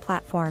media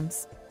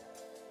platforms.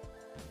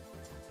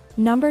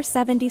 Number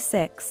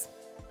 76.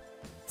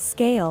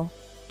 Scale.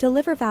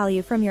 Deliver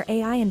value from your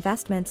AI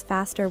investments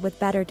faster with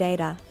better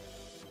data.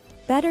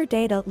 Better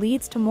data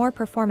leads to more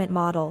performant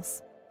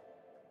models.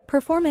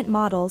 Performant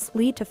models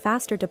lead to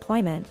faster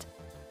deployment.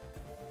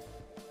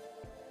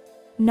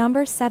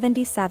 Number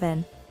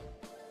 77.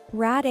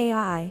 Rad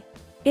AI.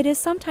 It is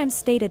sometimes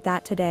stated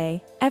that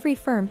today, every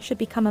firm should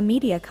become a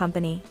media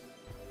company.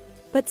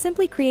 But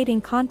simply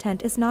creating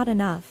content is not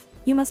enough,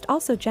 you must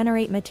also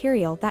generate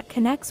material that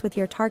connects with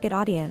your target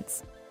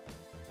audience.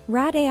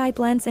 Rad AI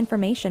blends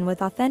information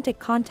with authentic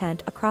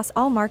content across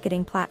all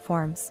marketing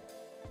platforms.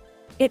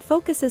 It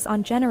focuses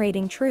on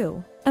generating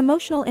true,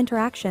 emotional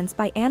interactions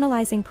by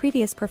analyzing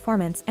previous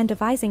performance and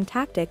devising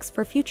tactics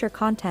for future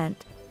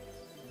content.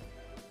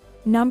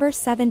 Number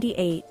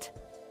 78.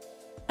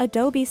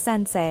 Adobe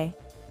Sensei.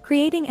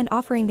 Creating and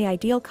offering the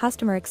ideal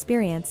customer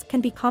experience can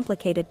be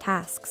complicated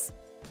tasks.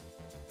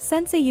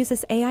 Sensei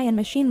uses AI and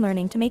machine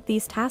learning to make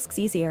these tasks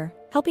easier,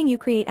 helping you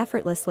create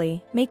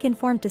effortlessly, make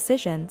informed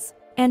decisions,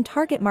 and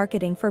target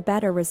marketing for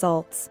better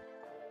results.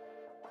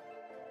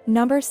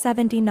 Number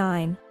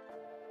 79.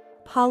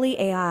 Poly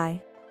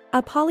AI.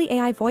 A Poly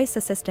AI voice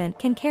assistant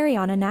can carry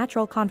on a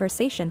natural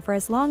conversation for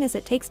as long as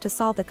it takes to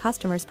solve the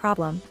customer's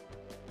problem.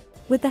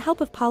 With the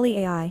help of Poly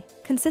AI,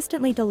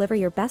 consistently deliver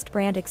your best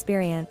brand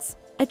experience,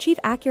 achieve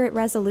accurate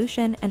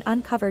resolution, and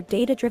uncover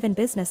data-driven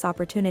business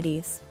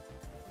opportunities.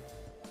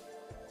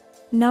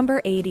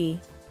 Number 80.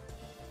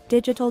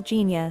 Digital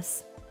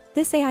Genius.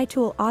 This AI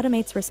tool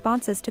automates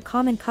responses to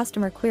common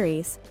customer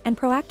queries and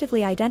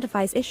proactively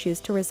identifies issues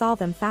to resolve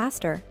them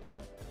faster.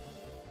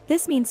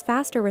 This means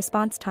faster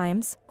response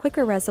times,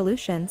 quicker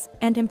resolutions,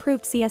 and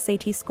improved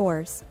CSAT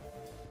scores.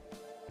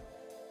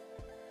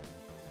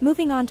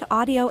 Moving on to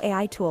audio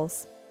AI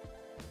tools.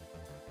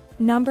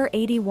 Number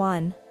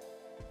 81.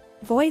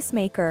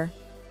 VoiceMaker.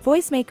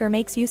 VoiceMaker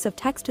makes use of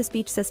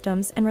text-to-speech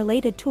systems and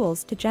related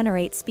tools to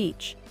generate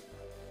speech.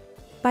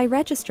 By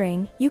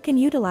registering, you can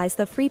utilize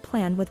the free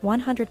plan with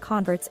 100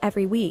 converts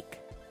every week.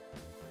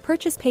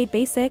 Purchase paid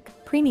basic,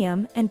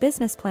 premium, and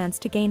business plans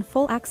to gain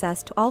full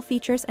access to all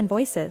features and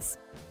voices.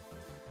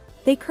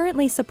 They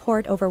currently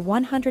support over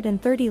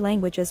 130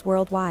 languages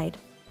worldwide.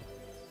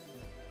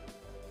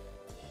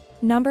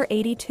 Number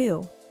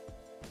 82.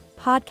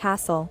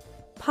 Podcastle.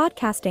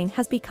 Podcasting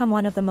has become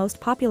one of the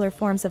most popular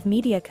forms of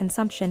media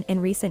consumption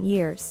in recent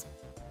years.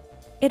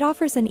 It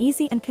offers an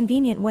easy and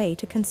convenient way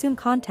to consume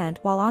content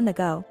while on the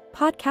go.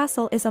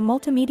 Podcastle is a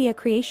multimedia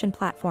creation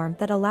platform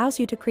that allows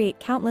you to create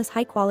countless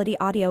high-quality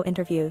audio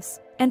interviews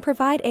and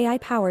provide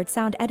AI-powered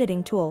sound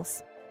editing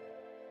tools.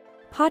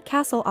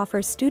 Podcastle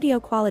offers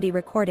studio-quality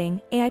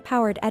recording,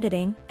 AI-powered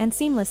editing, and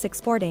seamless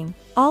exporting,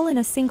 all in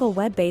a single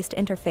web-based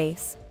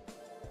interface.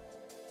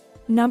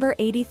 Number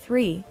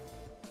 83.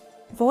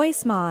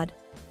 VoiceMod.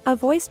 A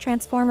voice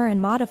transformer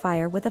and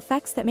modifier with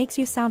effects that makes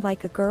you sound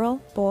like a girl,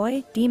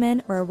 boy,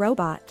 demon, or a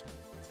robot.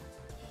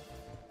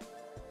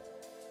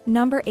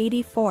 Number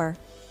 84.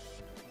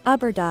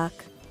 Uberduck.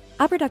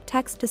 Uberduck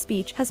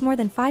text-to-speech has more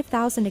than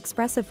 5,000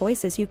 expressive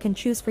voices you can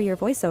choose for your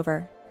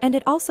voiceover, and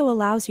it also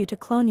allows you to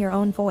clone your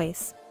own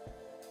voice.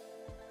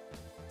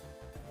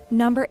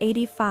 Number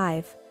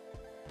 85.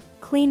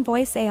 Clean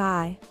Voice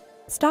AI.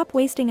 Stop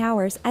wasting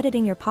hours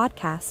editing your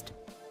podcast.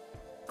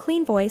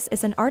 Clean Voice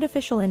is an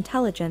artificial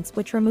intelligence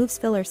which removes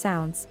filler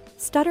sounds,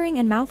 stuttering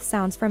and mouth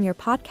sounds from your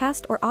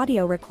podcast or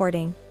audio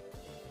recording.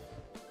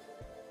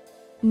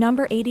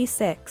 Number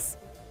 86.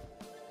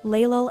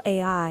 Laylo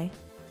AI.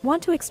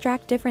 Want to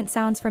extract different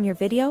sounds from your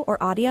video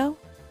or audio?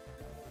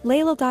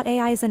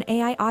 Laylo.ai is an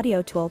AI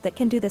audio tool that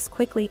can do this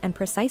quickly and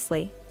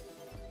precisely.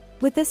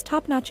 With this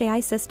top-notch AI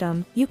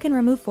system, you can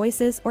remove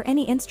voices or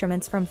any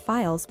instruments from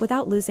files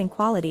without losing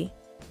quality.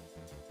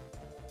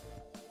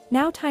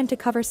 Now time to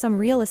cover some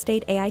real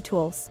estate AI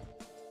tools.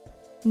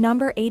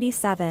 Number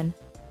 87.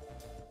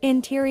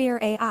 Interior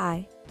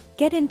AI.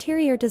 Get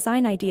interior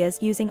design ideas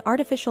using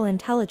artificial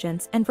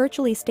intelligence and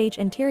virtually stage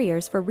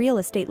interiors for real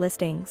estate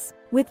listings,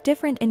 with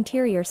different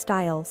interior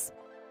styles.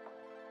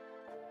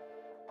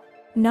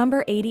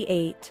 Number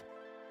 88.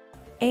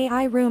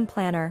 AI Room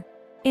Planner.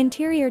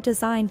 Interior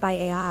design by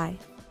AI.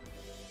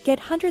 Get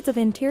hundreds of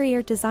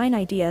interior design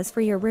ideas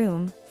for your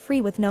room,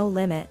 free with no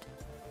limit.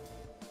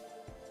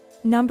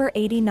 Number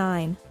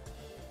 89.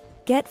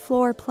 Get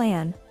Floor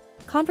Plan.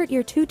 Convert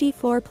your 2D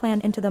floor plan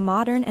into the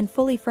modern and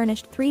fully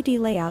furnished 3D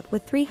layout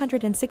with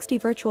 360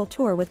 virtual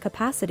tour with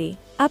capacity,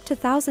 up to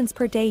thousands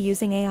per day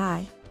using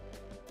AI.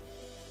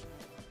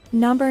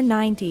 Number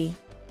 90.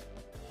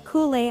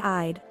 Cool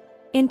AI.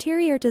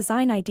 Interior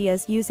design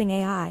ideas using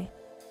AI.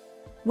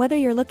 Whether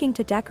you're looking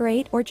to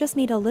decorate or just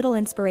need a little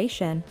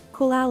inspiration,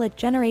 Cool AI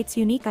generates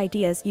unique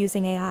ideas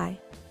using AI.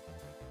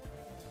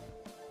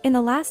 In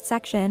the last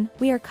section,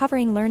 we are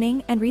covering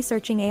learning and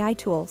researching AI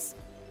tools.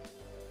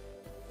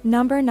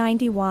 Number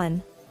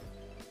 91.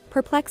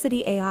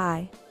 Perplexity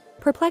AI.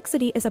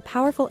 Perplexity is a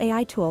powerful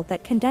AI tool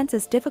that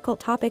condenses difficult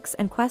topics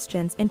and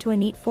questions into a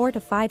neat 4 to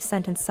 5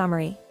 sentence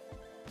summary.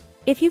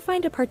 If you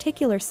find a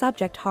particular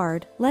subject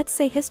hard, let's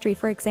say history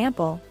for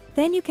example,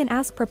 then you can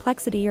ask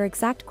Perplexity your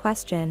exact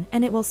question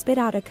and it will spit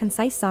out a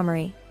concise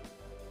summary.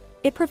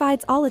 It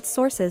provides all its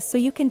sources so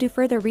you can do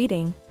further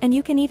reading, and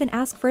you can even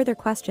ask further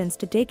questions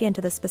to dig into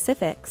the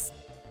specifics.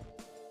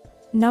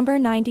 Number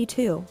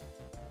 92.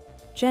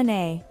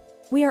 Gen.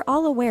 We are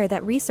all aware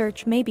that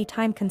research may be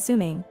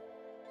time-consuming.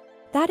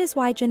 That is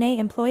why Gen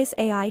employs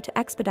AI to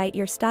expedite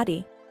your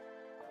study.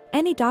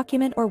 Any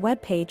document or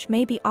web page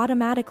may be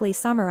automatically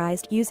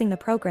summarized using the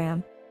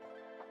program.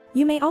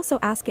 You may also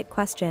ask it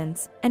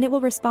questions, and it will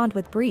respond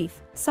with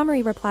brief,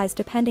 summary replies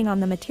depending on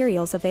the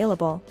materials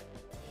available.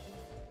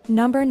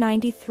 Number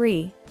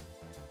 93.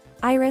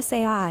 Iris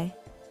AI.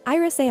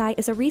 Iris AI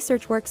is a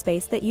research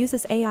workspace that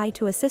uses AI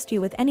to assist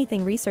you with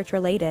anything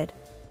research-related.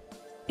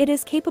 It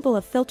is capable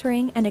of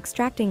filtering and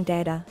extracting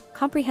data,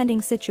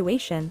 comprehending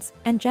situations,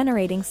 and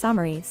generating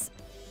summaries.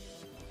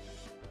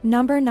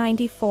 Number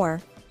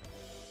 94.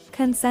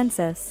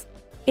 Consensus.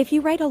 If you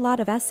write a lot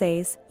of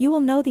essays, you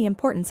will know the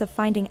importance of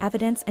finding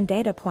evidence and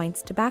data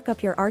points to back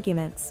up your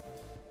arguments.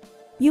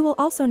 You will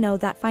also know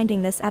that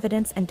finding this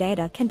evidence and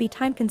data can be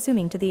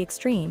time-consuming to the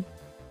extreme.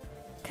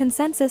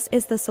 Consensus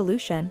is the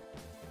solution.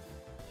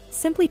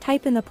 Simply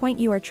type in the point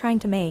you are trying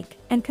to make,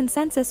 and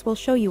Consensus will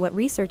show you what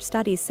research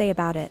studies say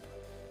about it.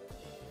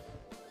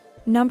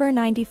 Number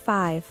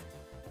 95.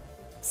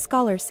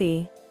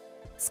 Scholarcy.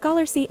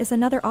 Scholarcy is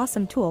another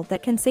awesome tool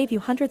that can save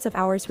you hundreds of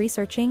hours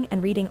researching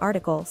and reading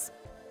articles.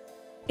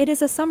 It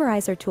is a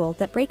summarizer tool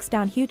that breaks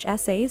down huge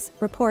essays,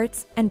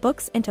 reports, and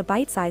books into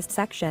bite-sized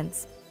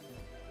sections.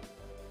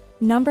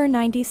 Number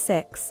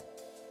 96.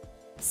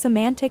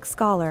 Semantic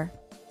Scholar.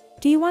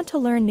 Do you want to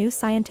learn new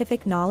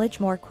scientific knowledge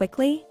more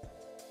quickly?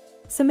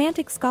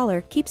 Semantic Scholar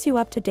keeps you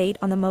up to date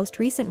on the most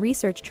recent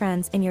research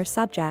trends in your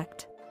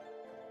subject.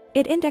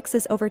 It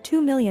indexes over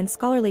 2 million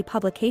scholarly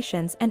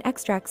publications and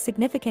extracts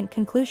significant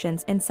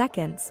conclusions in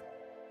seconds.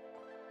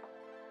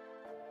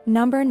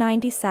 Number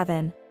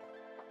 97.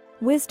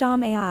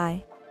 Wisdom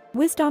AI.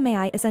 Wisdom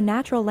AI is a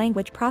natural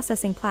language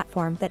processing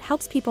platform that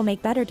helps people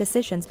make better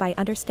decisions by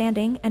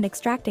understanding and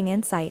extracting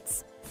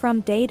insights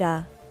from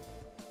data.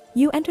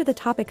 You enter the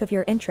topic of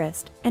your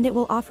interest, and it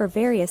will offer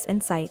various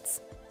insights.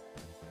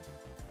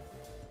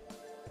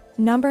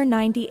 Number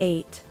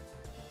 98.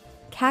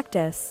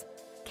 Cactus.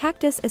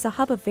 Cactus is a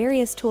hub of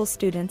various tools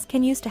students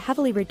can use to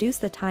heavily reduce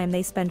the time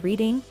they spend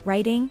reading,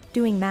 writing,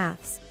 doing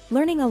maths,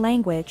 learning a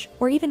language,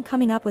 or even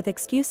coming up with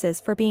excuses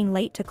for being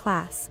late to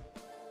class.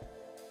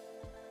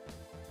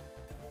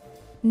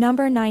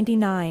 Number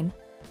 99.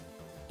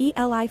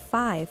 ELI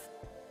 5.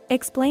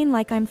 Explain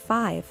like I'm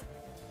 5.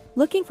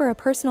 Looking for a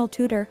personal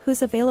tutor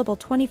who's available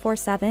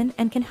 24/7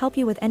 and can help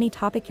you with any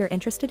topic you're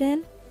interested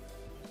in?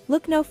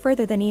 Look no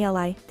further than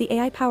ELI, the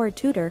AI-powered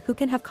tutor who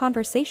can have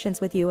conversations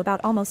with you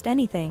about almost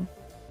anything.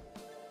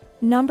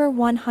 Number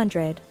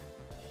 100.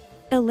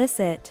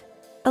 Elicit.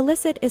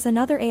 Elicit is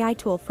another AI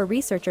tool for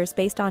researchers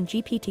based on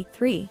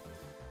GPT-3.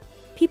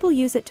 People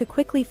use it to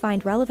quickly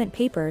find relevant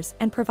papers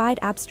and provide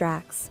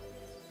abstracts.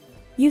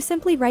 You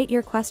simply write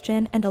your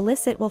question and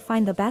Elicit will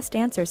find the best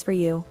answers for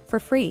you, for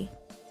free.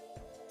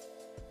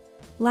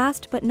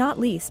 Last but not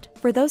least,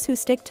 for those who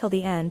stick till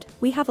the end,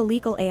 we have a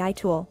legal AI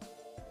tool.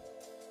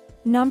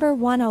 Number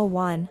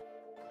 101.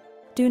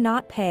 Do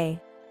Not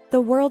Pay.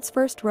 The world's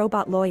first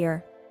robot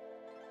lawyer.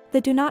 The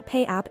Do Not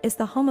Pay app is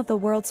the home of the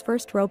world's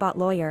first robot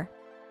lawyer.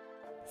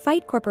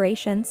 Fight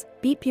corporations,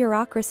 beat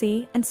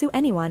bureaucracy, and sue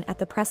anyone at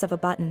the press of a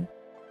button.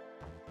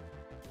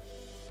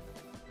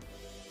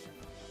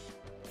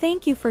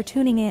 Thank you for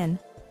tuning in.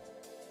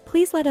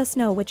 Please let us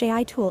know which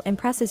AI tool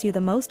impresses you the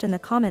most in the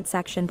comment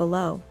section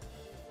below.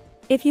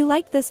 If you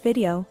liked this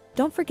video,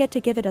 don't forget to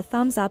give it a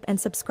thumbs up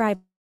and subscribe.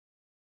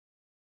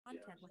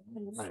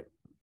 Right.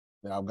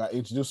 Now I've got to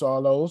introduce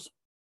all those.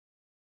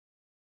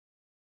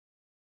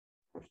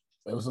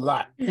 It was a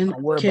lot. And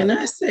can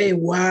I say,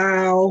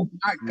 wow.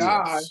 My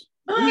God.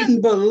 Yes.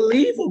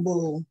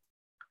 Unbelievable.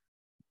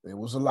 It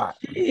was a lot.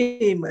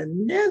 Hey,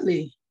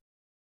 Manelli.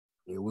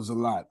 It was a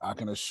lot. I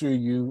can assure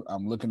you,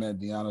 I'm looking at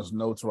Deanna's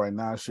notes right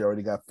now. She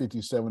already got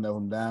 57 of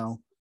them down.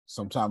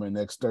 Sometime in the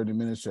next 30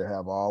 minutes, she'll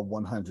have all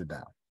 100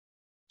 down.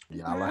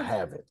 Y'all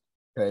have it.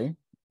 Okay?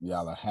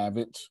 Y'all have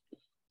it.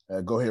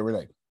 Go ahead,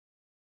 Renee.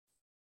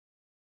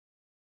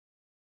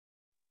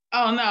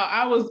 Oh no,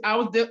 I was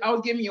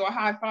giving you a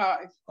high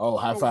five. Oh,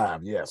 high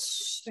five.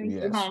 Yes. Thank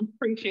yes. you,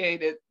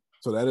 appreciate it.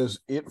 So that is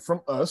it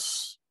from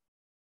us.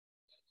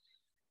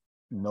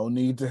 No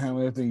need to have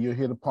anything. You'll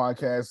hear the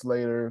podcast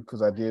later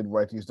because I did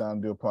write these down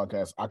and do a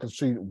podcast. I can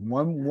show you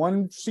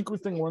one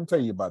secret thing I want to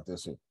tell you about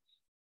this here.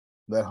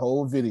 That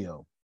whole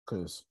video,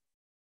 because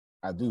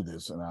I do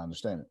this and I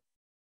understand it.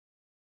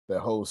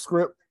 That whole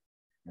script.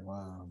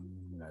 Well,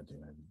 not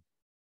doing that.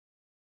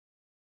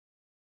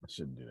 I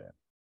shouldn't do that.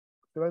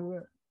 Should I do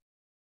that?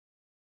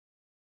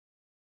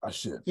 I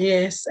should.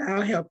 Yes,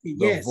 I'll help you.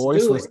 The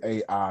voice was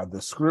AI,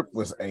 the script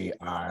was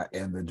AI,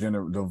 and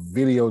the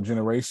video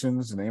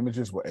generations and the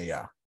images were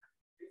AI.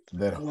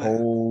 That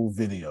whole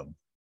video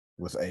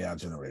was AI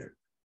generated.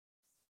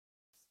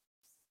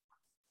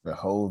 The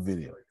whole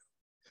video.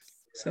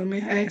 So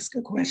may I ask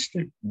a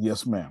question?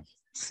 Yes, ma'am.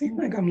 Seems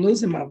like I'm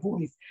losing my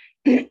voice.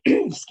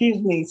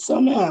 Excuse me.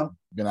 Somehow.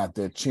 Been out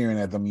there cheering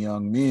at them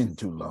young men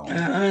too long.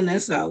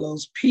 That's all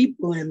those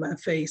people in my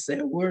face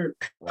at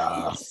work.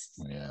 Yeah,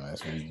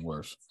 that's even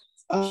worse.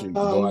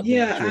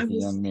 Yeah,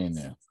 young men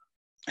there.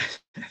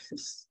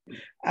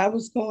 I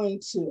was going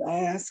to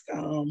ask,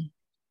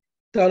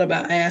 thought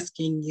about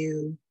asking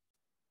you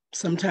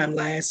sometime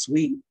last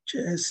week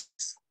just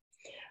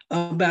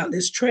about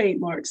this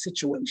trademark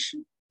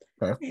situation.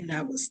 Okay. And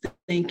I was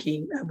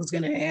thinking, I was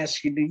going to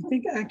ask you, do you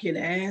think I could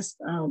ask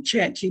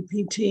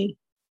ChatGPT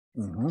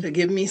to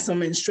give me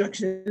some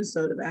instructions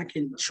so that I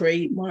can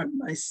trademark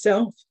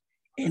myself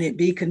and it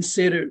be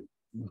considered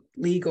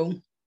legal?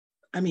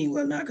 I mean,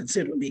 well, not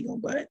considered legal,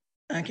 but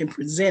I can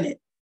present it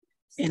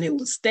and it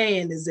will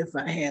stand as if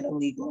I had a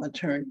legal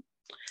attorney.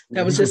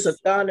 That was just a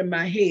thought in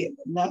my head.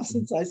 But now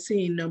since I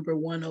seen number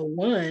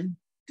 101,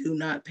 do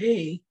not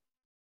pay,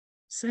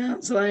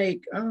 sounds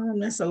like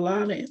that's a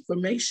lot of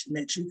information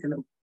that you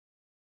can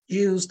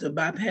use to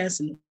bypass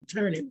an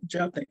attorney. What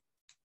y'all think?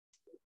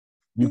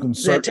 You can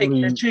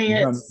certainly take a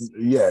chance.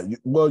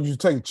 You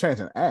take a chance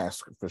and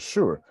ask for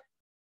sure.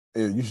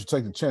 You should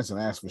take the chance and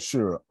ask for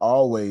sure.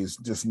 Always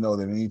just know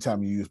that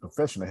anytime you use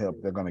professional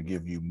help, they're going to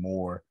give you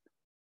more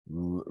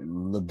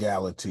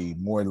legality,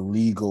 more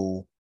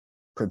legal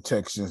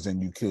protections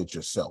than you could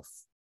yourself.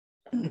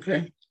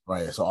 Okay.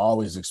 Right. So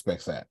always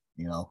expect that,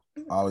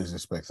 always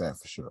expect that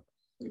for sure.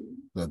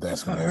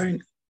 That's all right.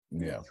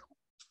 Yeah.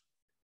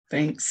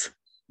 Thanks.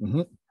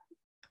 Mm-hmm.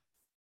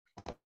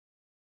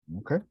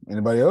 Okay.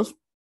 Anybody else?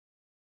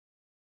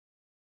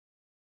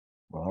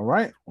 All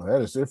right. Well,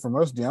 that is it from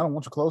us. Deanna, why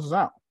don't you close us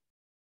out?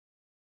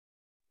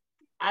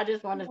 I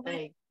just want to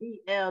say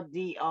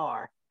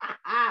TLDR.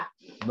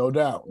 No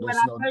doubt.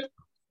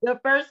 The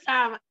first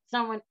time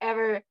someone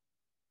ever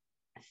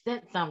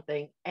sent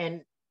something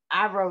and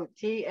I wrote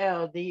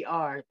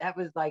TLDR, that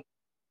was like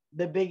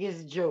the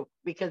biggest joke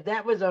because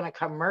that was on a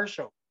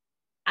commercial.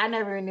 I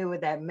never knew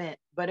what that meant,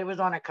 but it was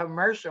on a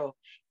commercial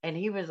and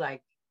he was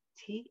like,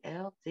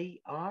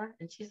 TLDR?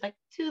 And she's like,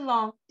 too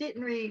long,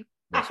 didn't read.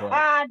 That's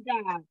right.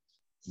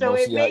 So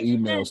most it of your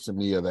emails sense. To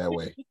me are that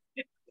way.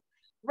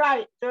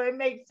 Right. So it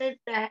makes sense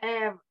to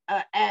have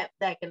an app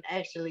that can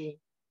actually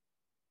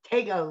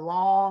take a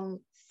long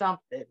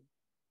something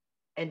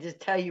and just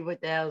tell you what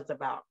the hell it's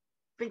about.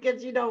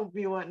 Because you don't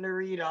be wanting to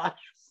read all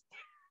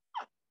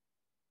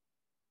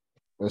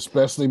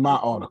Especially my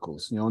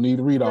articles. You don't need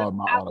to read all of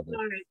my articles.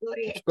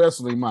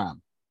 Especially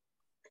mine.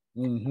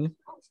 Mm-hmm.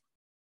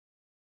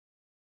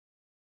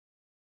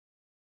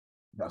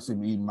 Y'all see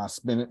me eating my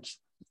spinach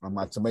or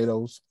my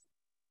tomatoes.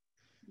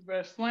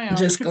 I'm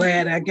just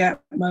glad I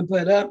got my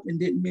butt up and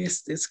didn't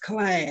miss this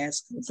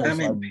class because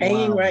I'm in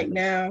pain right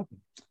now.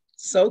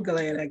 So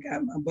glad I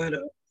got my butt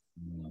up.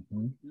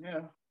 Mm-hmm.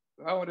 Yeah,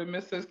 if I would have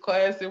missed this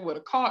class, it would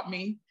have caught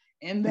me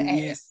in the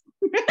ass.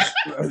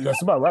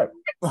 That's about right.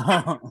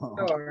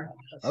 Sure.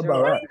 That's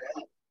about right.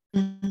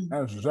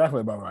 That's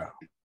exactly about right.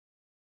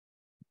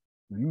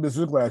 You missed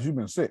this class, you've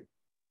been sick.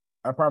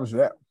 I promise you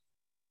that.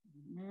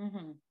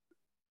 Mm-hmm.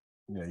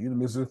 Yeah, you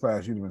missed this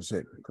class, you've been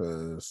sick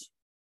because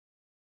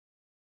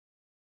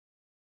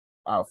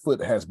our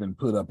foot has been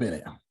put up in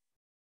it.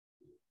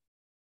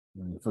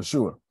 For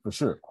sure.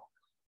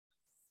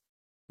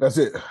 That's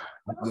it.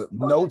 The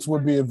notes will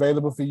be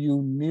available for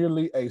you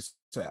nearly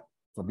ASAP.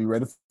 So be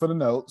ready for the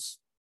notes.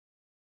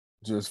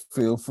 Just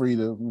feel free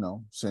to,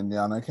 send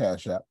down that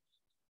Cash App.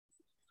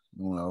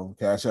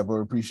 Cash App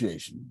or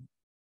appreciation.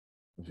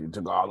 If you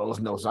took all those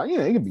notes out,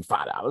 it can be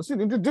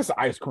 $5. Just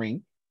ice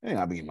cream. It ain't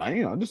gotta be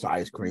money, just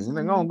ice cream. And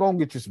then go and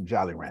get you some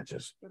Jolly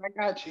Ranchers. I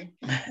got you.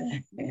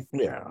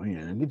 Yeah,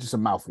 get you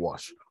some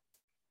mouthwash.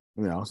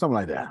 Something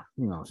like that.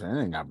 You know what I'm saying?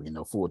 It ain't gotta be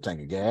no full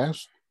tank of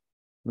gas.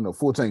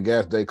 Full tank of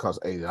gas day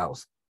costs $80. You know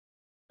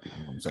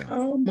what I'm saying?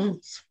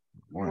 Almost.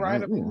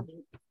 Right.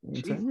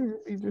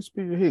 You just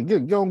be here.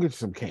 Go and get you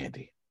some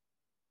candy.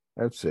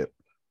 That's it.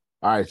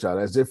 All right, y'all.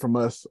 That's it from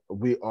us.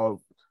 We are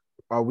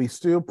we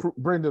still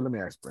Brenda? Let me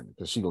ask Brenda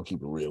because she gonna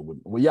keep it real.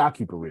 Well, y'all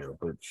keep it real,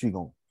 but she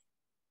gonna.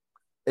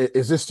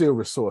 Is this still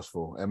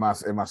resourceful? Am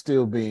I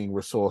still being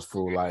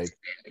resourceful? Like,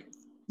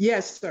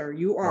 yes, sir,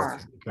 you are.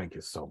 Okay, thank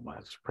you so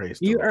much. Praise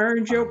you the Lord.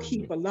 earned your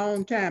keep a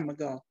long time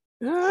ago.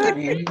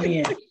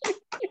 Amen.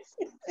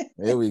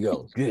 There we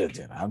go. Good.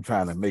 Then I'm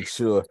trying to make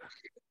sure,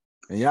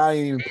 and y'all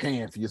ain't even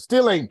paying for. You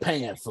still ain't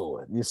paying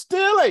for it. You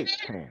still ain't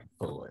paying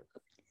for it.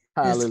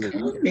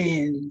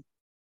 Hallelujah.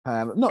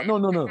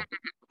 No.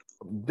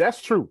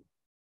 That's true.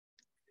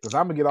 Because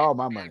I'm gonna get all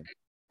my money.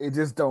 It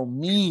just don't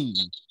mean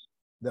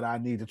that I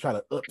need to try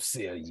to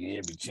upsell you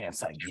every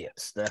chance I get.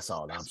 That's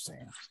all I'm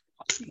saying.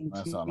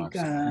 That's all I'm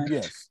saying.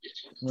 Yes.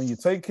 When you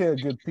take care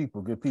of good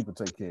people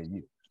take care of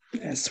you.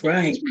 That's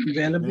right. You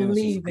better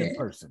believe it. Good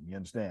person. You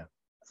understand?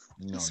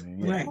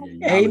 Right.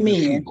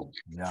 Amen.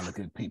 Y'all are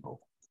good people.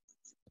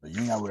 But you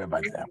ain't gotta worry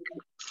about that.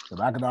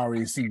 Because I can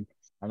already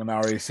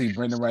see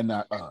Brendan right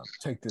now.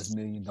 Take this $1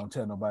 million. Don't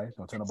tell nobody.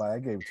 Don't tell nobody I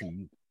gave it to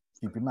you.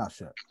 Keep your mouth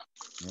shut.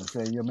 You know what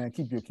I'm saying? Yeah, man,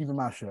 keep your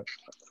mouth shut.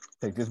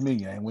 Take this $1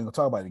 million, and we ain't gonna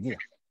talk about it again.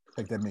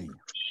 Take that $1 million.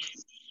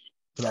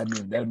 So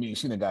that means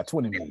she done got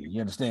 20 million.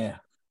 You understand?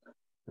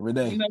 Every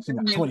day she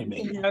got 20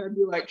 million. You gotta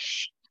be like,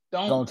 shh,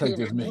 don't take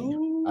this $1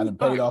 million. I done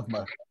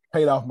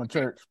paid off my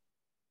church,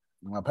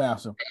 my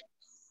pastor.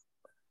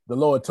 The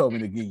Lord told me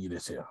to give you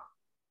this here.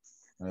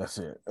 And that's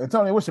it. And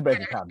Tony, what's your bank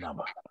account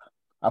number?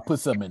 I put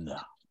something in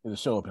there. It'll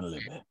show up in a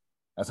little bit.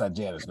 That's how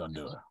Janet's gonna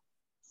do it.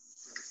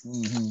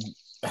 Mm-hmm.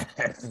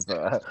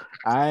 So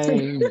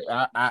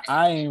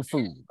I ain't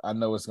fooled. I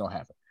know what's gonna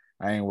happen.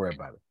 I ain't worried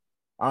about it.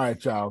 All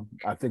right, y'all.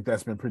 I think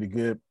that's been pretty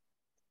good.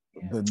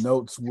 The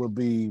notes will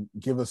be,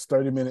 give us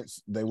 30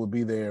 minutes. They will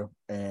be there.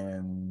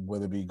 And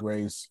whether it be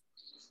Grace,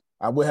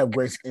 I will have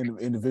Grace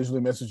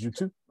individually message you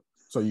too,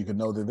 so you can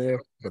know they're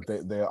there, but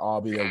they'll all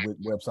be there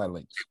with website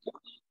links.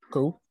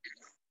 Cool?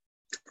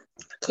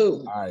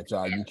 Cool. All right,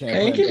 y'all. You can't.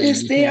 Thank you,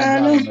 Miss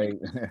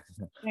Deanna.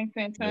 Thanks,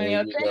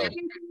 Antonio. Thank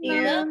you.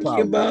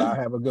 Y'all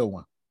have a good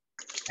one.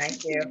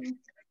 Thank you.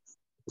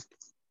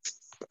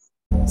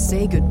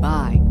 Say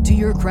goodbye to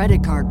your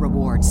credit card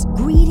rewards.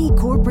 Greedy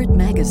corporate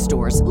mega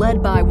stores,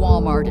 led by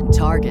Walmart and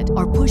Target,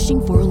 are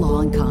pushing for a law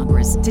in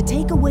Congress to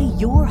take away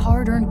your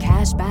hard-earned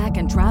cash back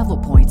and travel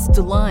points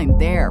to line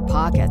their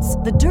pockets.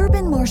 The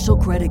Durbin-Marshall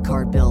credit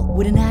card bill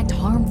would enact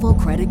harmful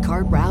credit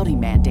card routing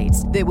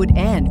mandates that would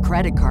end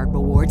credit card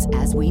rewards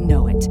as we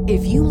know it.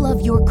 If you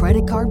love your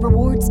credit card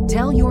rewards,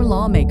 tell your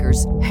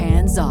lawmakers,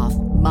 hands off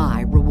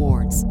my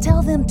rewards.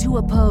 Tell them to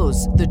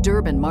oppose the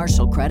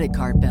Durbin-Marshall credit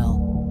card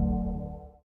bill.